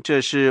方称，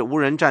这是无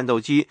人战斗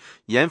机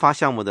研发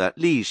项目的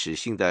历史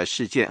性的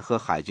事件和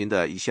海军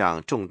的一项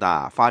重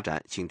大发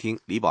展。请听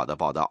李宝的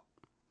报道。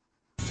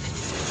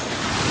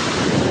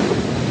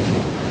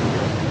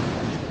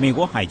美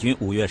国海军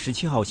5月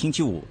17号星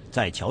期五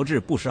在乔治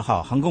·布什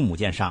号航空母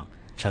舰上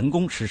成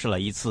功实施了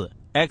一次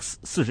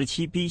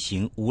X-47B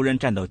型无人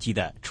战斗机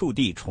的触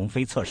地重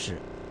飞测试。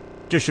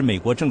这是美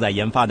国正在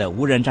研发的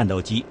无人战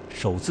斗机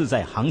首次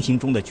在航行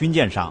中的军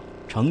舰上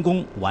成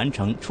功完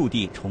成触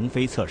地重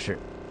飞测试。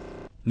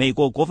美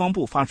国国防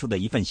部发出的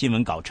一份新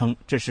闻稿称，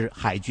这是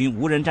海军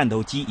无人战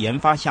斗机研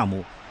发项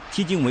目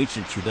迄今为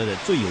止取得的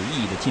最有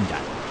意义的进展。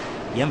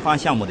研发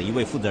项目的一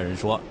位负责人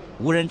说，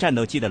无人战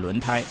斗机的轮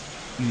胎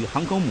与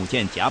航空母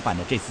舰甲板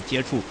的这次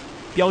接触，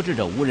标志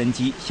着无人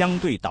机相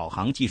对导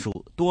航技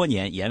术多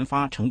年研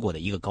发成果的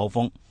一个高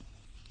峰。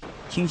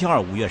星期二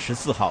5月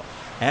14号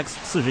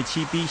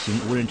X-47B 型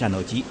无人战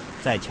斗机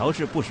在乔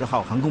治·布什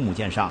号航空母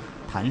舰上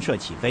弹射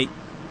起飞，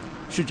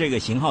是这个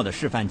型号的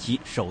示范机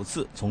首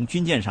次从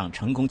军舰上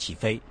成功起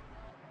飞。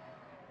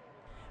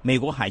美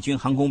国海军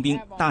航空兵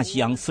大西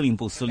洋司令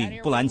部司令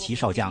布兰奇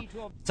少将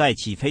在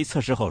起飞测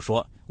试后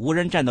说，无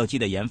人战斗机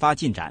的研发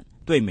进展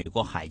对美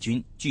国海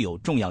军具有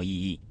重要意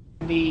义。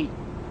The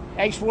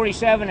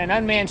X-47 and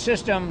unmanned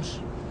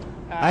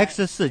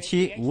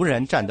systems。X-47 无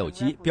人战斗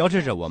机标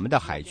志着我们的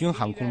海军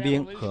航空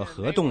兵和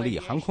核动力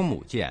航空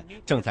母舰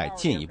正在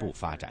进一步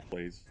发展。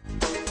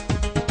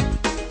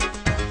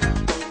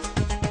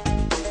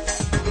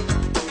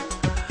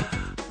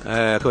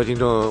各位听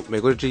众，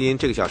美国之音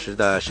这个小时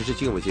的时事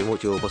经纬节目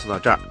就播送到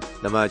这儿。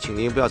那么，请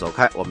您不要走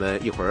开，我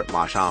们一会儿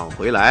马上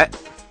回来。